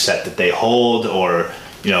belief set that they hold, or,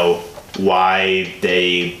 you know, why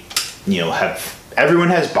they, you know, everyone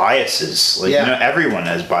has biases. Like, you know, everyone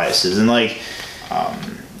has biases. And, like,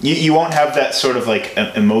 you won't have that sort of, like,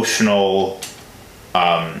 emotional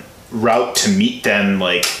route to meet them,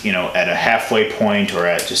 like, you know, at a halfway point, or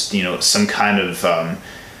at just, you know, some kind of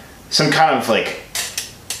like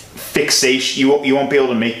fixation. You won't be able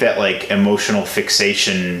to make that like emotional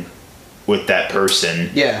fixation with that person.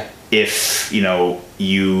 Yeah. If, you know,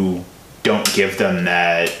 you don't give them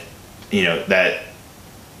that, you know, that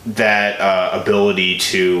ability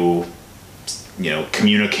to, you know,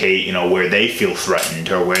 communicate, you know, where they feel threatened,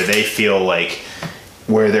 or where they feel like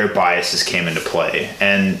where their biases came into play.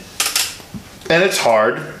 And it's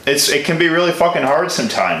hard. It can be really fucking hard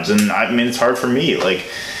sometimes. And I mean, it's hard for me. Like,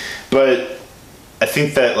 but I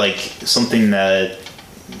think that, like, something that,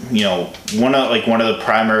 you know, one of the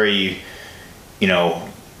primary, you know,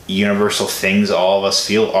 universal things all of us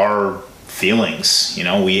feel are feelings. You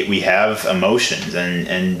know, we have emotions,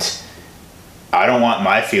 and I don't want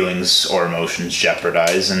my feelings or emotions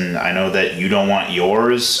jeopardized, and I know that you don't want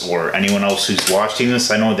yours, or anyone else who's watching this.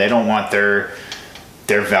 I know they don't want their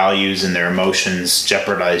values and their emotions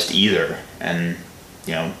jeopardized either. And,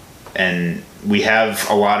 you know, and we have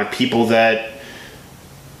a lot of people that,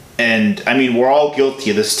 and I mean, we're all guilty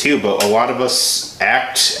of this too, but a lot of us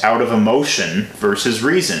act out of emotion versus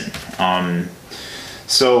reason.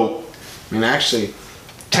 So, I mean, actually,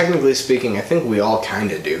 technically speaking, I think we all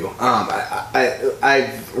kind of do.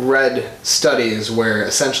 I've read studies where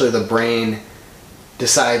essentially the brain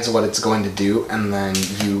decides what it's going to do, and then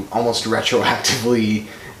you almost retroactively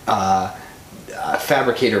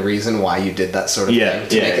fabricate a reason why you did that sort of thing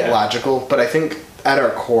to make it logical. But I think at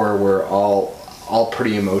our core, we're all all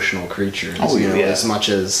pretty emotional creatures. Oh, you know, yeah. as much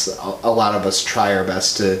as a lot of us try our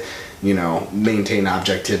best to, you know, maintain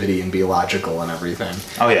objectivity and be logical and everything.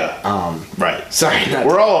 Oh yeah. Right. Sorry.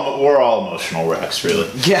 We're all emotional wrecks, really.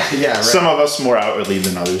 Yeah, right. Some of us more outwardly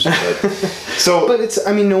than others, but so. But it's,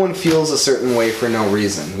 I mean, no one feels a certain way for no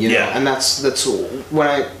reason, you know, Yeah. and that's when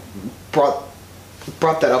I brought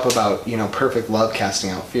that up about, you know, perfect love casting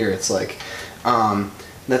out fear. It's like,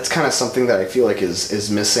 that's kind of something that I feel like is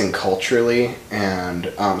missing culturally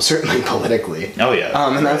and certainly politically. Oh yeah.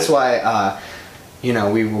 And that's why, you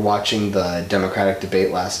know, we were watching the Democratic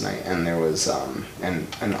debate last night, and there was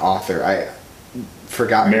an author. I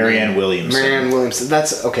forgot her Marianne name. Williamson. Marianne Williamson.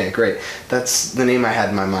 That's okay. Great. That's the name I had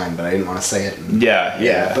in my mind, but I didn't want to say it.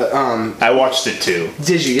 Yeah. But I watched it too.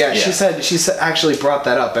 did you? Yeah. Yeah. She said actually brought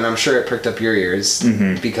that up, and I'm sure it pricked up your ears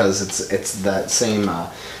because it's that same,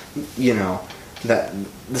 you know, that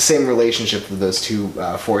the same relationship with those two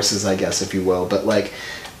forces, I guess, if you will. But like,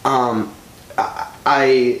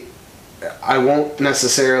 I won't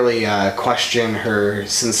necessarily question her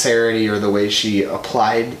sincerity or the way she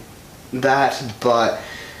applied that, but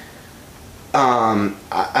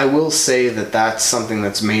I will say that that's something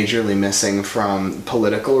that's majorly missing from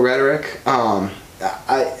political rhetoric.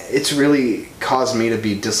 It's really caused me to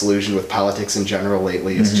be disillusioned with politics in general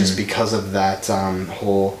lately. It's just because of that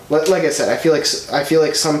whole. Like I said, I feel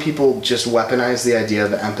like some people just weaponize the idea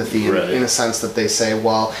of empathy in a sense that they say,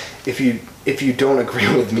 well, if you don't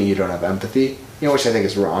agree with me, you don't have empathy. You know, which I think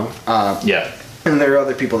is wrong. Yeah. And there are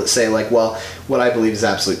other people that say, like, well, what I believe is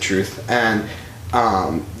absolute truth, and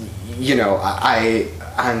you know,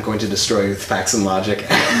 I'm going to destroy you with facts and logic.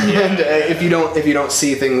 And if you don't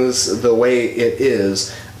see things the way it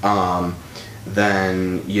is,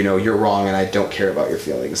 then, you know, you're wrong, and I don't care about your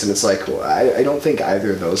feelings. And it's like, well, I don't think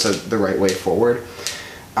either of those are the right way forward.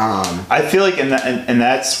 I feel like, and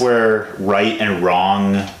that's where right and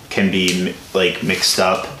wrong can be like mixed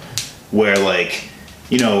up. Where, like,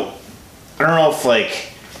 you know, I don't know if,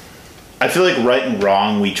 like, I feel like right and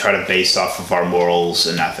wrong we try to base off of our morals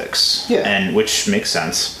and ethics. Yeah. And which makes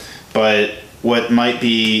sense. But what might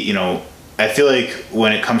be, you know, I feel like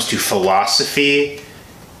when it comes to philosophy,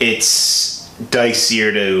 it's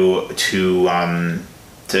dicier to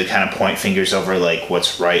kind of point fingers over, like,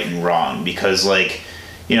 what's right and wrong. Because, like,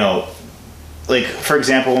 you know, like, for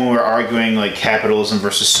example, when we're arguing, like, capitalism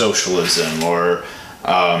versus socialism, or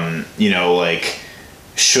you know, like,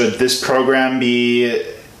 should this program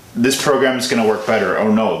is going to work better?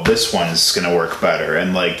 Oh no, this one's going to work better.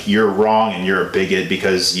 And, like, you're wrong and you're a bigot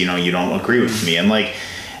because, you know, you don't agree with me. And, like,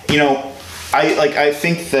 you know, I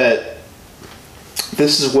think that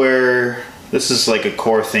this is like a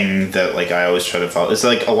core thing that, like, I always try to follow. It's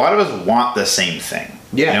like a lot of us want the same thing.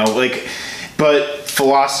 Yeah. You know, like, but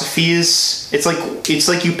philosophies, it's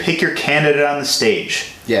like you pick your candidate on the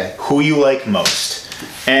stage. Yeah. Who you like most.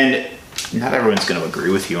 And not everyone's going to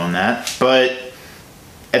agree with you on that, but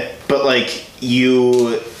I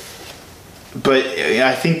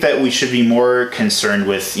think that we should be more concerned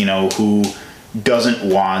with, you know, who doesn't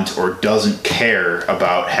want or doesn't care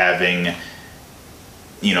about having,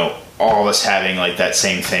 you know, all of us having, like, that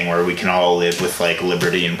same thing where we can all live with, like,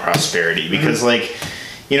 liberty and prosperity. Because, like,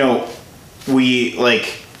 you know,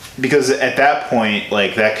 because at that point,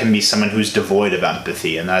 like, that can be someone who's devoid of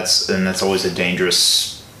empathy, and that's always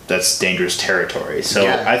dangerous territory. So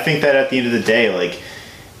yeah. I think that at the end of the day, like,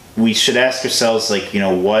 we should ask ourselves, like, you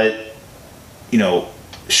know, what, you know,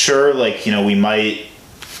 sure, like, you know, we might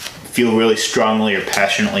feel really strongly or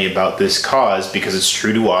passionately about this cause because it's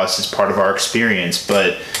true to us, it's part of our experience,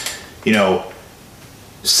 but, you know,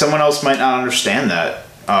 someone else might not understand that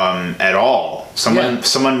at all.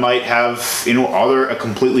 Someone might have, you know, a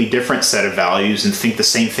completely different set of values and think the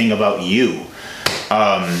same thing about you.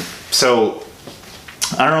 So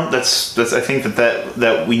I don't know. That's I think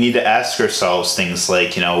that we need to ask ourselves things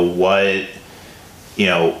like, you know, what, you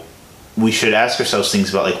know, we should ask ourselves things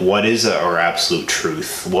about, like, what is our absolute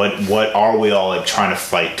truth? What are we all, like, trying to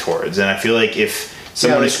fight towards? And I feel like if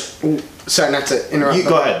someone sorry, not to interrupt. You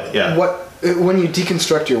go ahead. Yeah. When you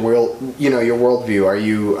deconstruct your world, you know, your worldview,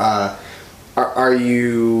 are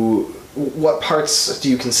you what parts do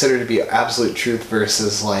you consider to be absolute truth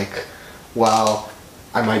versus, like, well,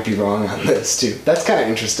 I might be wrong on this too? That's kind of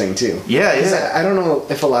interesting too. Yeah. I don't know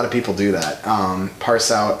if a lot of people do that.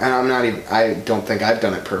 Parse out, and I don't think I've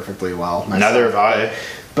done it perfectly well myself. Neither have I.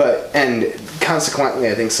 But and consequently,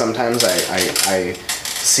 I think sometimes I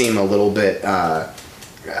seem a little bit.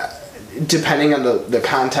 Depending on the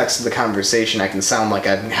context of the conversation, I can sound like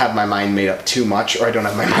I have my mind made up too much, or I don't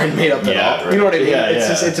have my mind made up at all. Right. You know what I mean? Yeah,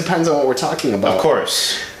 Just, it depends on what we're talking about. Of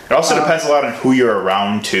course. It also depends a lot on who you're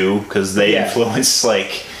around too, because they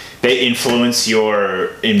influence your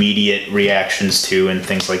immediate reactions too, and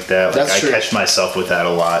things like that. Like, That's true. I catch myself with that a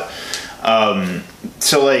lot.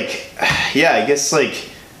 So like, yeah, I guess like,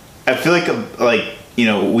 I feel like you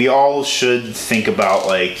know, we all should think about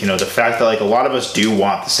like, you know, the fact that like a lot of us do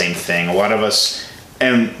want the same thing. A lot of us,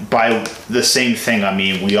 and by the same thing, I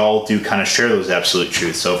mean we all do kind of share those absolute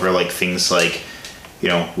truths over like things like, you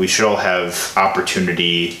know, we should all have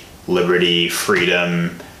opportunity, liberty,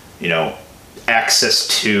 freedom, you know, access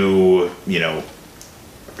to, you know,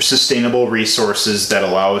 sustainable resources that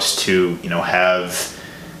allow us to, you know, have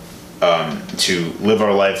to live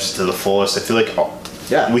our lives to the fullest. I feel like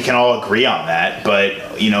we can all agree on that,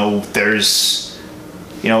 but you know, there's,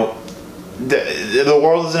 you know, the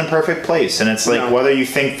world is in a perfect place, and it's like whether you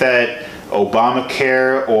think that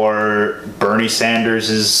Obamacare or Bernie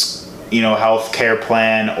Sanders's, you know, healthcare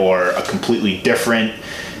plan or a completely different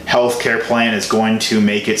healthcare plan is going to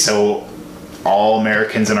make it so all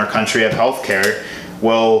Americans in our country have healthcare.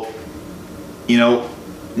 Well, you know,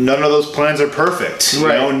 none of those plans are perfect.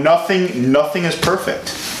 Right. You know, nothing is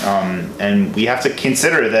perfect. And we have to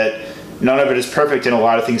consider that none of it is perfect, and a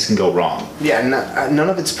lot of things can go wrong. Yeah, none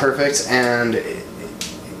of it's perfect, and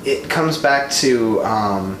it comes back to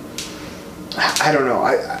I don't know.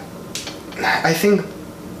 I think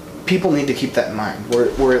people need to keep that in mind.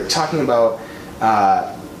 We're talking about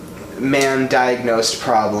man-diagnosed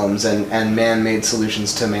problems and man-made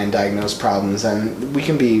solutions to man-diagnosed problems, and we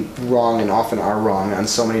can be wrong and often are wrong on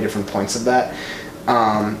so many different points of that.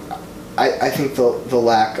 I think the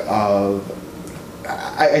lack of...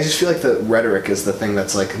 I just feel like the rhetoric is the thing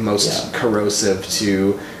that's like most corrosive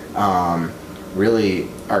to really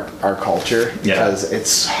our culture, because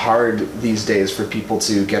it's hard these days for people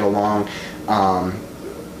to get along on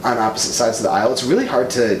opposite sides of the aisle. It's really hard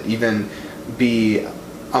to even be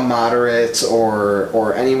a moderate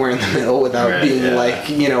or anywhere in the middle without being like,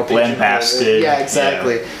 you know, lambasted. Yeah,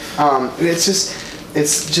 exactly.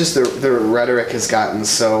 It's just the rhetoric has gotten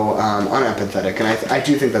so unempathetic, and I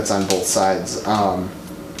do think that's on both sides.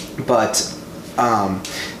 But I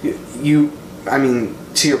mean,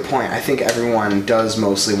 to your point, I think everyone does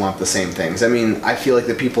mostly want the same things. I mean, I feel like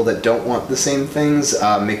the people that don't want the same things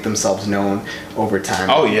make themselves known over time.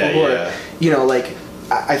 Oh, yeah. You know, like,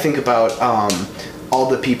 I think about all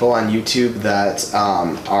the people on YouTube that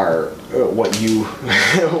are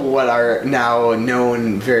what are now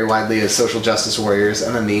known very widely as social justice warriors,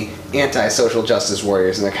 and then the anti-social justice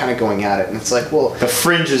warriors, and they're kind of going at it, and it's like, well, the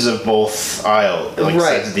fringes of both sides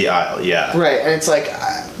of the aisle, right, and it's like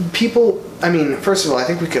people. I mean, first of all, I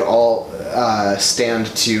think we could all stand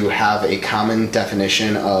to have a common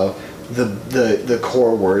definition of the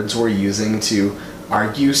core words we're using to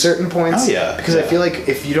argue certain points. Oh, yeah. Because I feel like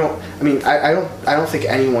if you don't, I mean, I don't think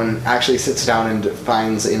anyone actually sits down and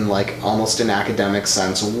defines in like almost an academic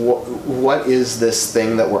sense what is this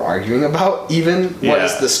thing that we're arguing about. Even what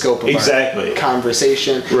is the scope of our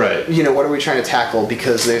conversation? Right. You know, what are we trying to tackle?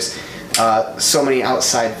 Because there's so many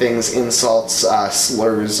outside things, insults,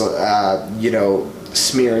 slurs, you know,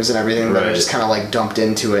 smears and everything that are just kind of like dumped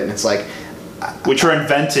into it, and it's like, which are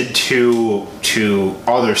invented to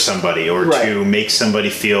other somebody or to make somebody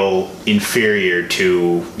feel inferior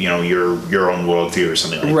to, you know, your own worldview or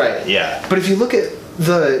something like that. Yeah. But if you look at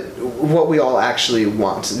what we all actually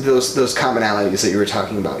want, those commonalities that you were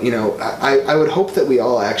talking about, you know, I would hope that we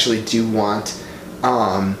all actually do want,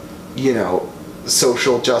 you know,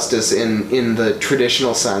 social justice in the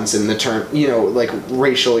traditional sense, in the term, you know, like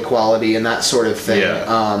racial equality and that sort of thing,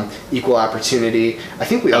 equal opportunity. I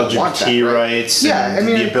think we all want that, LGBT rights, yeah, and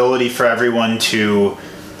the ability for everyone to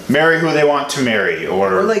marry who they want to marry,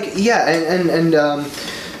 or like, and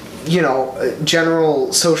you know,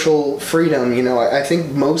 general social freedom. You know, I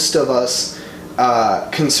think most of us,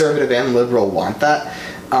 conservative and liberal, want that.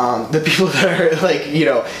 The people that are like, you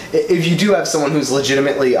know, if you do have someone who's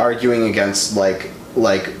legitimately arguing against like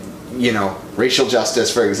you know, racial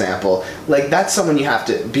justice, for example, like that's someone you have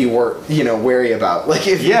to be wary about. Like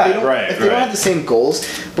if they don't have the same goals,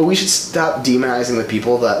 but we should stop demonizing the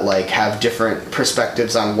people that like have different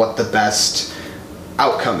perspectives on what the best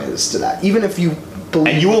outcome is to that. Even if you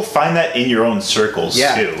believe, and you will find that in your own circles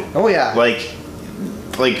too. Oh yeah. Like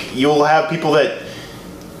you'll have people that.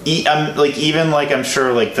 Even I'm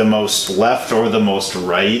sure like the most left or the most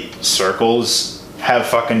right circles have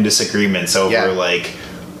fucking disagreements over like,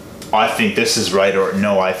 I think this is right, or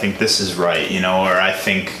no, I think this is right, you know, or I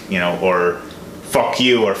think, you know, or fuck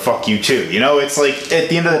you or fuck you too, you know. It's like at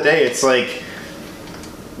the end of the day, it's like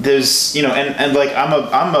there's, you know, and like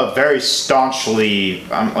I'm a very staunchly,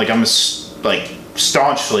 I'm a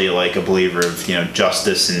staunchly like a believer of, you know,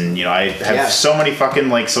 justice, and, you know, I have so many fucking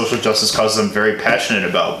like social justice causes I'm very passionate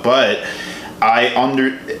about, but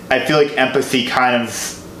I feel like empathy kind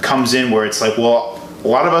of comes in where it's like, well, a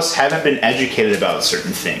lot of us haven't been educated about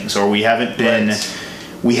certain things, or we haven't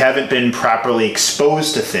been properly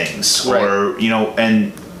exposed to things, or, you know,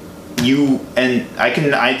 and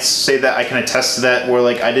I'd say that I can attest to that, where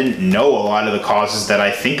like I didn't know a lot of the causes that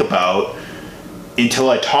I think about until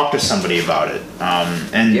I talked to somebody about it.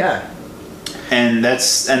 And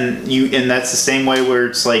that's the same way where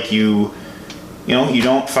it's like you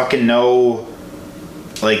don't fucking know,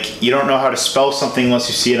 like, you don't know how to spell something unless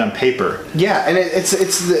you see it on paper. Yeah, and it's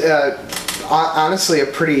honestly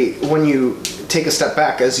when you take a step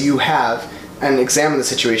back, as you have, and examine the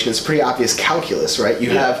situation, it's pretty obvious calculus, right?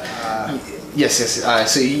 You have yes.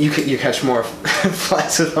 So you catch more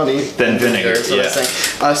flies with honey than vinegar.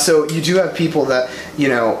 So you do have people that, you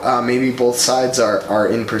know, maybe both sides are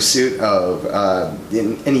in pursuit of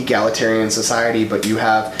an egalitarian society, but you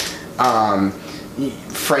have,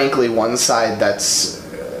 frankly, one side that's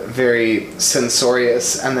very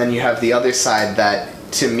censorious, and then you have the other side that,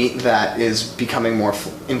 to meet that, is becoming more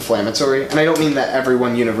inflammatory. And I don't mean that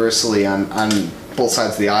everyone universally on both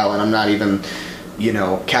sides of the aisle, and I'm not even, you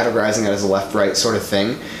know, categorizing it as a left-right sort of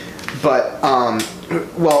thing. But,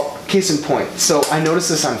 well, case in point. So I noticed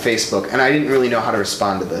this on Facebook, and I didn't really know how to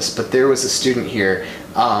respond to this, but there was a student here.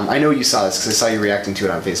 I know you saw this because I saw you reacting to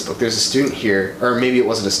it on Facebook. There's a student here, or maybe it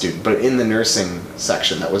wasn't a student, but in the nursing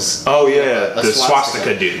section that was... Oh, yeah, the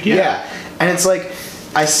swastika dude. Yeah. And it's like,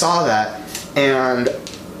 I saw that, and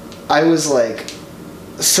I was like,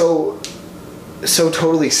 so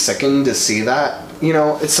totally sickened to see that. You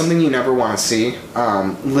know, it's something you never want to see.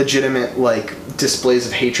 Legitimate, like, displays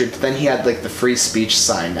of hatred. But then he had, like, the free speech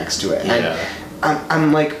sign next to it. Yeah. And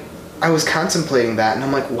I'm like, I was contemplating that, and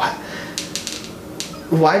I'm like, what?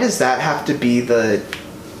 Why does that have to be why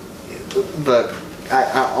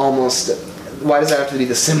does that have to be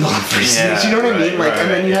the symbol of free speech? You know what I mean? Like,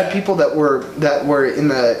 and then you had people that were in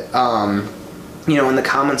the, you know, in the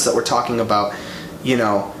comments that were talking about, you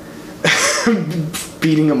know,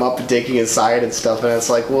 beating him up and taking his side and stuff, and it's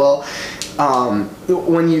like, well,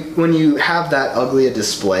 when you have that ugly a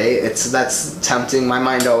display, that's tempting. My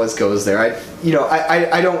mind always goes there.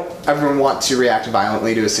 I don't ever want to react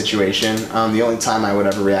violently to a situation. The only time I would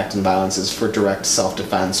ever react in violence is for direct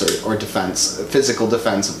self-defense or defense, physical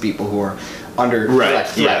defense of people who are under direct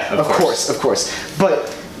threat. Yeah, of course. But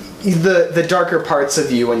the darker parts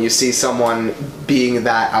of you, when you see someone being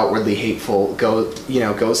that outwardly hateful, goes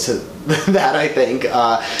to that, I think,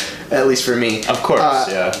 at least for me. Of course,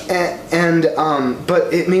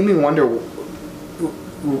 but it made me wonder,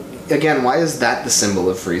 again, why is that the symbol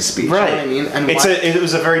of free speech? Right. You know what I mean? And it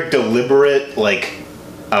was a very deliberate, like,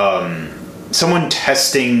 someone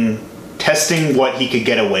testing what he could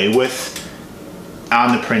get away with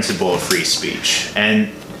on the principle of free speech. And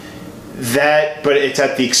but it's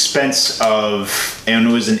at the expense of, and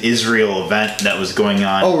it was an Israel event that was going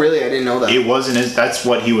on. Oh, really? I didn't know that. It wasn't. That's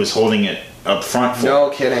what he was holding it up front for.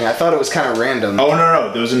 No kidding. I thought it was kind of random. Oh,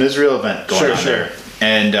 no. There was an Israel event going on there.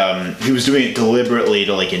 And he was doing it deliberately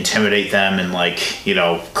to, like, intimidate them, and, like, you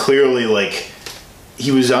know, clearly, like,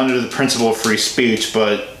 he was under the principle of free speech,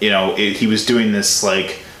 but, you know, he was doing this,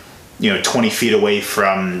 like, you know, 20 feet away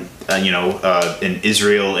from, an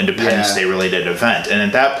Israel Independence Day related event. And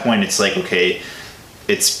at that point, it's like, okay,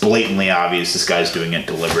 it's blatantly obvious this guy's doing it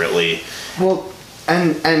deliberately. Well,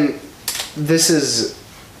 and this is,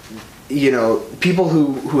 you know, people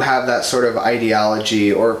who have that sort of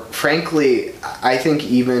ideology, or frankly, I think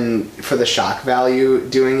even for the shock value,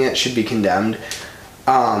 doing it should be condemned.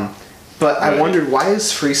 But I wondered, why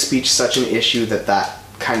is free speech such an issue that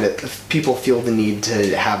kind of people feel the need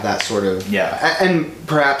to have that sort of... Yeah. And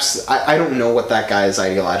perhaps, I don't know what that guy's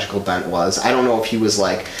ideological bent was. I don't know if he was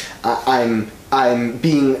like, I'm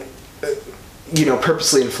being... you know,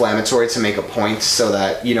 purposely inflammatory to make a point, so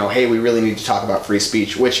that, you know, hey, we really need to talk about free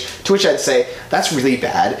speech, to which I'd say that's really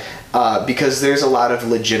bad, because there's a lot of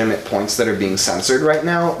legitimate points that are being censored right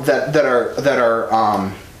now that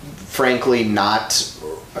are frankly not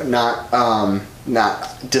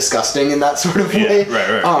disgusting in that sort of way.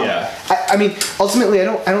 Right. I mean, ultimately, I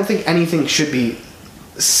don't think anything should be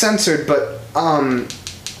censored, but I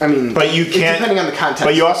mean, but you can't, depending on the context.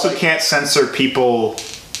 But you also can't censor people,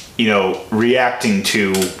 you know, reacting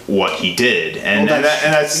to what he did, and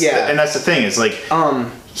that's the thing. It's like,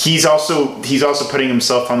 he's also putting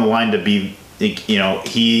himself on the line to be, you know,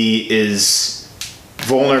 he is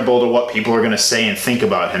vulnerable to what people are going to say and think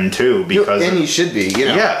about him too, because and he should be, you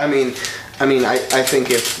know. Yeah. I mean, I mean, I think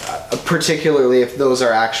if, particularly if those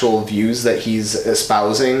are actual views that he's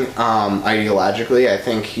espousing ideologically, I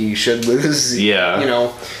think he should lose, Yeah. you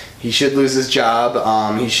know, he should lose his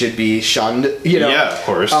job. He should be shunned, you know. Yeah, of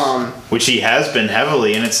course. Which he has been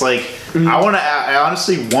heavily, and it's like, I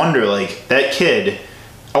honestly wonder, like, that kid,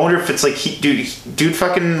 I wonder if it's like, dude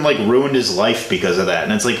fucking, like, ruined his life because of that,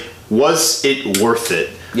 and it's like, was it worth it?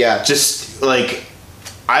 Yeah. Just, like,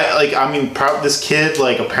 this kid,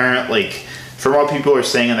 like, apparently, like, from what people are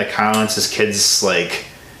saying in the comments, this kid's, like,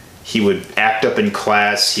 he would act up in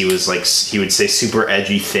class, he was, like, he would say super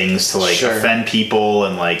edgy things to, like, Sure. offend people,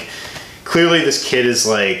 and, like, clearly this kid is,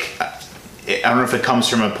 like, I don't know if it comes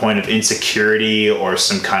from a point of insecurity or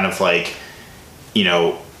some kind of, like, you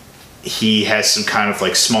know, he has some kind of,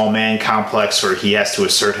 like, small man complex where he has to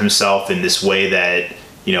assert himself in this way that,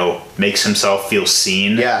 you know, makes himself feel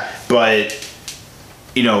seen. Yeah. But,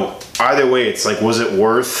 you know, either way, it's like, was it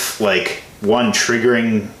worth, like, one,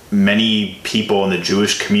 triggering many people in the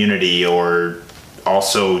Jewish community, or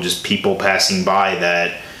also just people passing by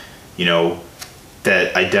that, you know,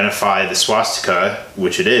 that identify the swastika,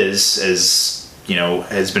 which it is, as, you know,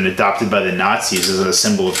 has been adopted by the Nazis as a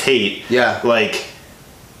symbol of hate. Yeah. Like,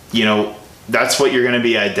 you know, that's what you're going to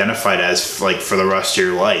be identified as, like, for the rest of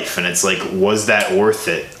your life. And it's like, was that worth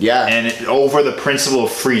it? Yeah. And over the principle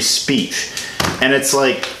of free speech. And it's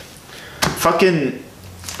like, fucking,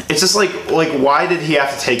 it's just like, why did he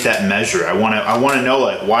have to take that measure? I want to know,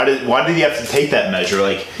 like, why did he have to take that measure?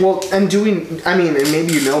 Like, well, and I mean, and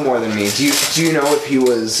maybe you know more than me. Do you know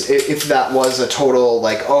if that was a total,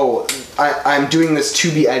 like, oh, I'm doing this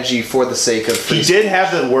to be edgy for the sake of free he speech? did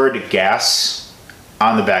have the word gas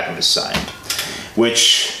on the back of his sign,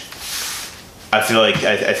 which I feel like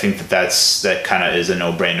I think that kind of is a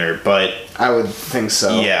no-brainer, but I would think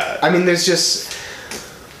so. Yeah. I mean, there's just,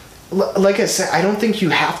 like I said, I don't think you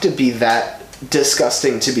have to be that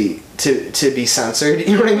disgusting to be censored.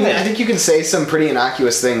 You know what I mean? Yeah. I think you can say some pretty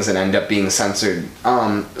innocuous things and end up being censored.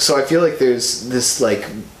 So I feel like there's this, like,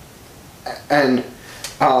 and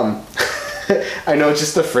I know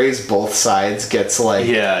just the phrase "both sides" gets, like,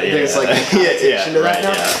 there's, like, a connotation to that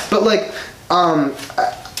now. Yeah. But, like,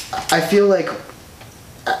 I feel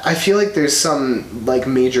like there's some, like,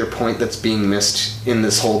 major point that's being missed in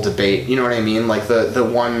this whole debate. You know what I mean? Like, the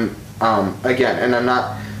one, again, and I'm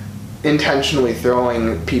not intentionally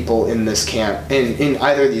throwing people in this camp, in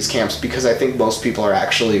either of these camps, because I think most people are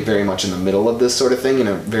actually very much in the middle of this sort of thing, in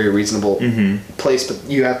a very reasonable place. But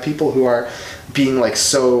you have people who are being, like,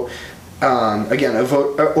 so, again,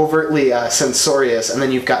 overtly censorious, and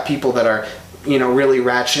then you've got people that are, you know, really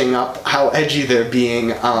ratcheting up how edgy they're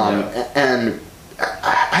being, and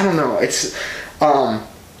I don't know, it's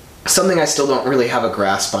something I still don't really have a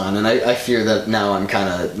grasp on, and I fear that now I'm kind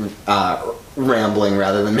of rambling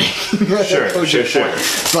rather than making a Sure. point.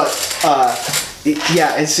 But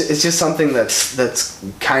yeah, it's just something that's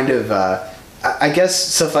kind of, I guess,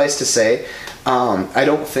 suffice to say, I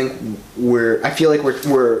don't think I feel like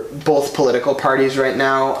we're both political parties right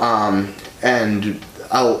now, and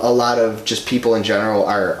a lot of just people in general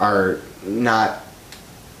are not.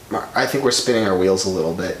 I think we're spinning our wheels a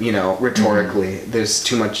little bit, you know, rhetorically. There's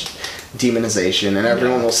too much demonization, and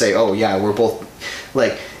everyone will say, oh yeah, we're both,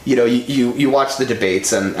 like, you know, you watch the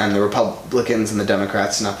debates, and the Republicans and the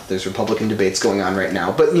Democrats, not that there's Republican debates going on right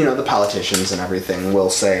now, but, you know, the politicians and everything will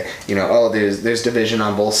say, you know, oh, there's division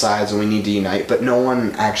on both sides and we need to unite, but no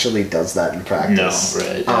one actually does that in practice. No,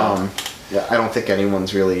 right. Yeah, I don't think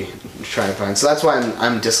anyone's really trying to find, so that's why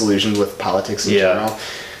I'm disillusioned with politics in general.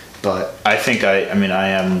 But I think I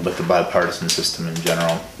am with the bipartisan system in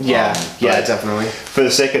general. Yeah, definitely. For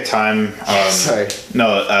the sake of time, sorry.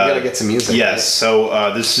 No, we gotta get some music. Yes.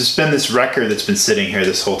 So this has been this record that's been sitting here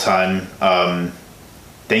this whole time.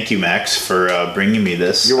 Thank you, Max, for bringing me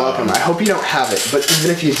this. You're welcome. I hope you don't have it, but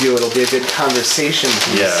even if you do, it'll be a good conversation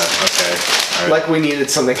piece. Yeah. Okay. All right. Like we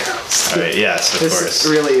needed something else. All right. Yes, of course.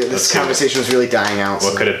 This conversation was really dying out.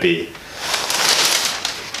 What could it be?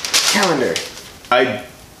 Calendar.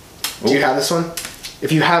 Do you have this one?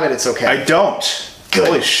 If you have it, it's okay. I don't. Good.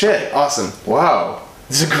 Holy shit. Awesome. Wow.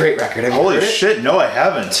 This is a great record. Have you Holy heard it? shit. No, I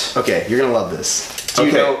haven't. Okay, you're gonna love this. Do you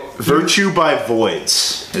Okay. know Virtue by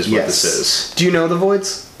Voids is what this is. Do you know the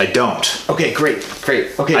Voids? I don't. Okay, great.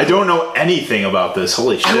 Okay. I don't know anything about this.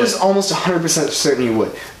 Holy shit. I was almost 100% certain you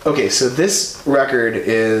would. Okay, so this record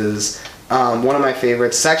is one of my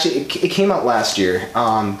favorites. It's actually, it came out last year,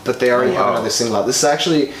 but they already have another single out. This is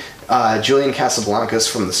actually Julian Casablancas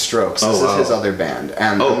from The Strokes. This is his other band.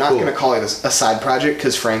 And I'm not going to call it a side project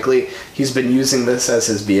because, frankly, he's been using this as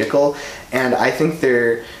his vehicle. And I think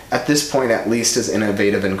they're, at this point, at least as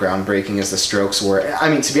innovative and groundbreaking as The Strokes were. I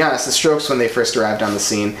mean, to be honest, The Strokes, when they first arrived on the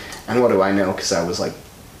scene, and what do I know, because I was like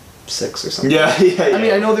 6 or something. Yeah. I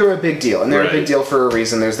mean, I know they were a big deal, and they're a big deal for a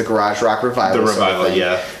reason. There's the garage rock revival. The revival,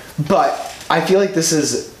 yeah. But I feel like this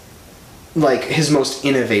is like his most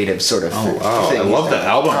innovative sort of thing. I love the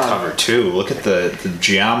album cover too. Look at the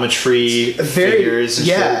geometry, figures.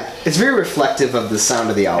 It's very reflective of the sound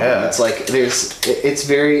of the album. Yeah. It's like it's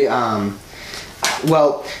very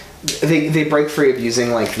well. They break free of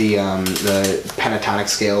using like the pentatonic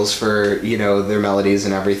scales for their melodies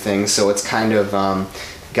and everything. So it's kind of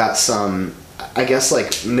got some, I guess,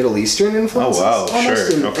 like Middle Eastern influences. Oh wow,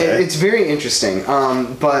 sure, okay. It's very interesting,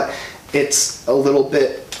 but it's a little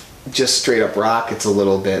bit just straight up rock. It's a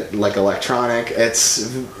little bit like electronic.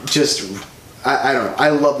 It's just, I don't know. I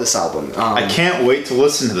love this album. I can't wait to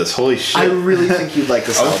listen to this. Holy shit! I really think you'd like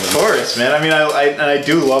this album. Of course, man. I mean, I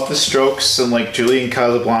do love the Strokes, and like Julian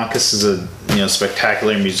Casablancas is a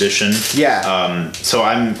spectacular musician. Yeah. So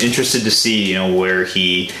I'm interested to see where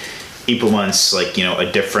he implements like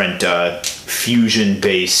a different fusion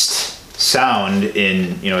based sound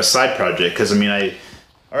in a side project, because I mean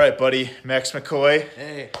all right, buddy, Max McCoy.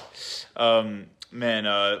 Hey. Man,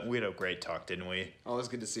 we had a great talk, didn't we? Always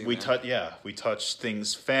good to see you. We touched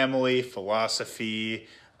things, family, philosophy.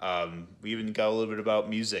 We even got a little bit about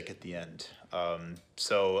music at the end. What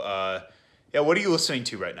are you listening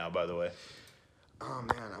to right now, by the way? Oh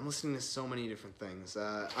man, I'm listening to so many different things.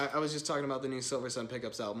 I was just talking about the new Silver Sun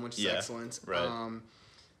Pickups album, which is excellent. Right.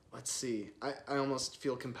 Let's see. I almost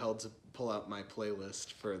feel compelled to pull out my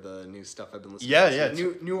playlist for the new stuff I've been listening to. Yeah.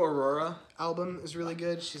 New Aurora album is really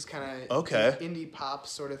good. She's kind of indie pop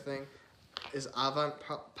sort of thing. Is avant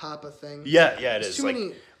pop a thing? Yeah, it is. Too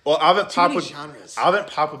many. Well, avant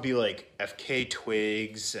pop would be like FK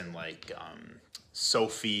Twigs and like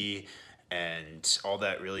Sophie and all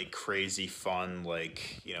that really crazy fun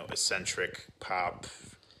like eccentric pop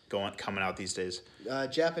coming out these days.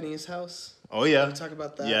 Japanese House. Oh yeah, we talk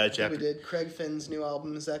about that. Yeah, we did. Craig Finn's new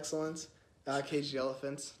album is excellent. Caged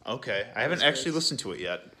Elephants. Okay, I haven't actually listened to it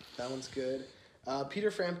yet. That one's good.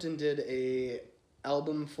 Peter Frampton did a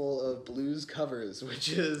album full of blues covers, which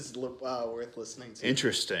is worth listening to.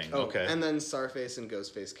 Interesting. Okay. And then Starface and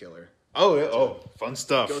Ghostface Killer. Fun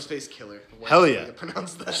stuff. Ghostface Killer. Hell yeah. To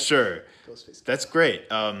pronounce that. Sure. Ghostface Killer. That's great.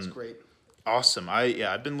 It's great. Awesome.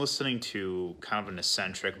 I've been listening to kind of an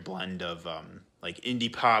eccentric blend of like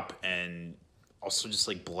indie pop and also just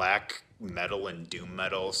like black metal and doom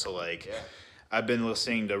metal. So like I've been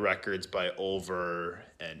listening to records by Ulver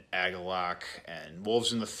and Agalloch and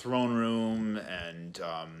Wolves in the Throne Room and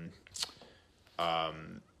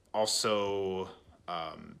also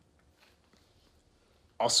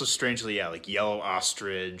strangely like Yellow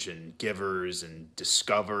Ostrich and Givers and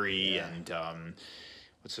Discovery and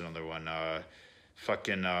what's another one?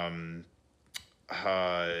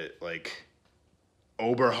 Like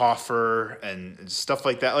Oberhofer and stuff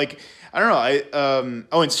like that. Like I don't know.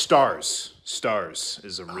 And Stars. Stars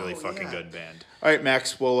is a really fucking good band. All right,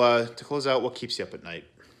 Max. Well, to close out, what keeps you up at night?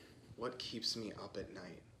 What keeps me up at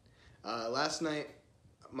night? Last night,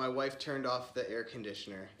 my wife turned off the air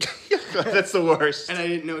conditioner. That's the worst. And I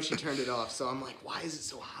didn't know she turned it off, so I'm like, why is it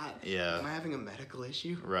so hot? Yeah. Am I having a medical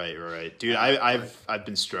issue? Right. Dude, I've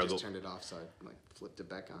been struggling. Just turned it off, so I flipped it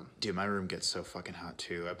back on. Dude, my room gets so fucking hot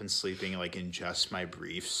too. I've been sleeping like in just my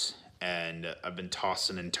briefs, and I've been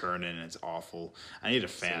tossing and turning, and it's awful. I need a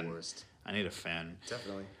fan. It's the worst. I need a fan.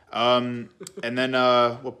 Definitely. And then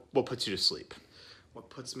what puts you to sleep?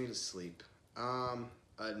 What puts me to sleep? A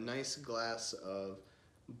nice glass of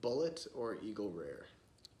Bullet or Eagle Rare.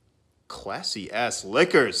 Classy ass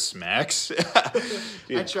liquors, Max.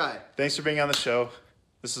 Dude, I try. Thanks for being on the show.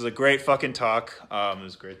 This is a great fucking talk. It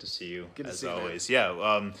was great to see you, Good to as see you, always.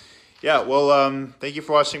 Well, thank you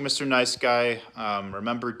for watching Mr. Nice Guy.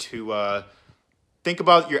 Remember to think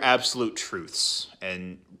about your absolute truths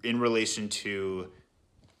and in relation to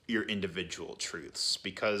your individual truths,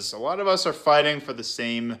 because a lot of us are fighting for the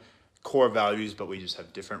same core values, but we just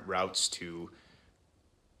have different routes to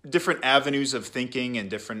different avenues of thinking and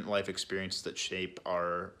different life experiences that shape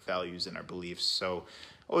our values and our beliefs. So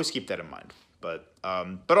always keep that in mind. But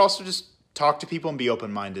also just talk to people and be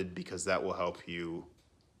open-minded, because that will help you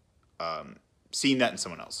seeing that in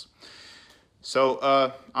someone else.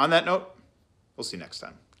 So on that note, we'll see you next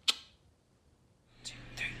time. 2,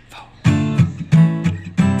 3, 4.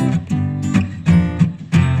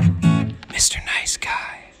 Mr. Nice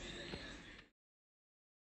Guy.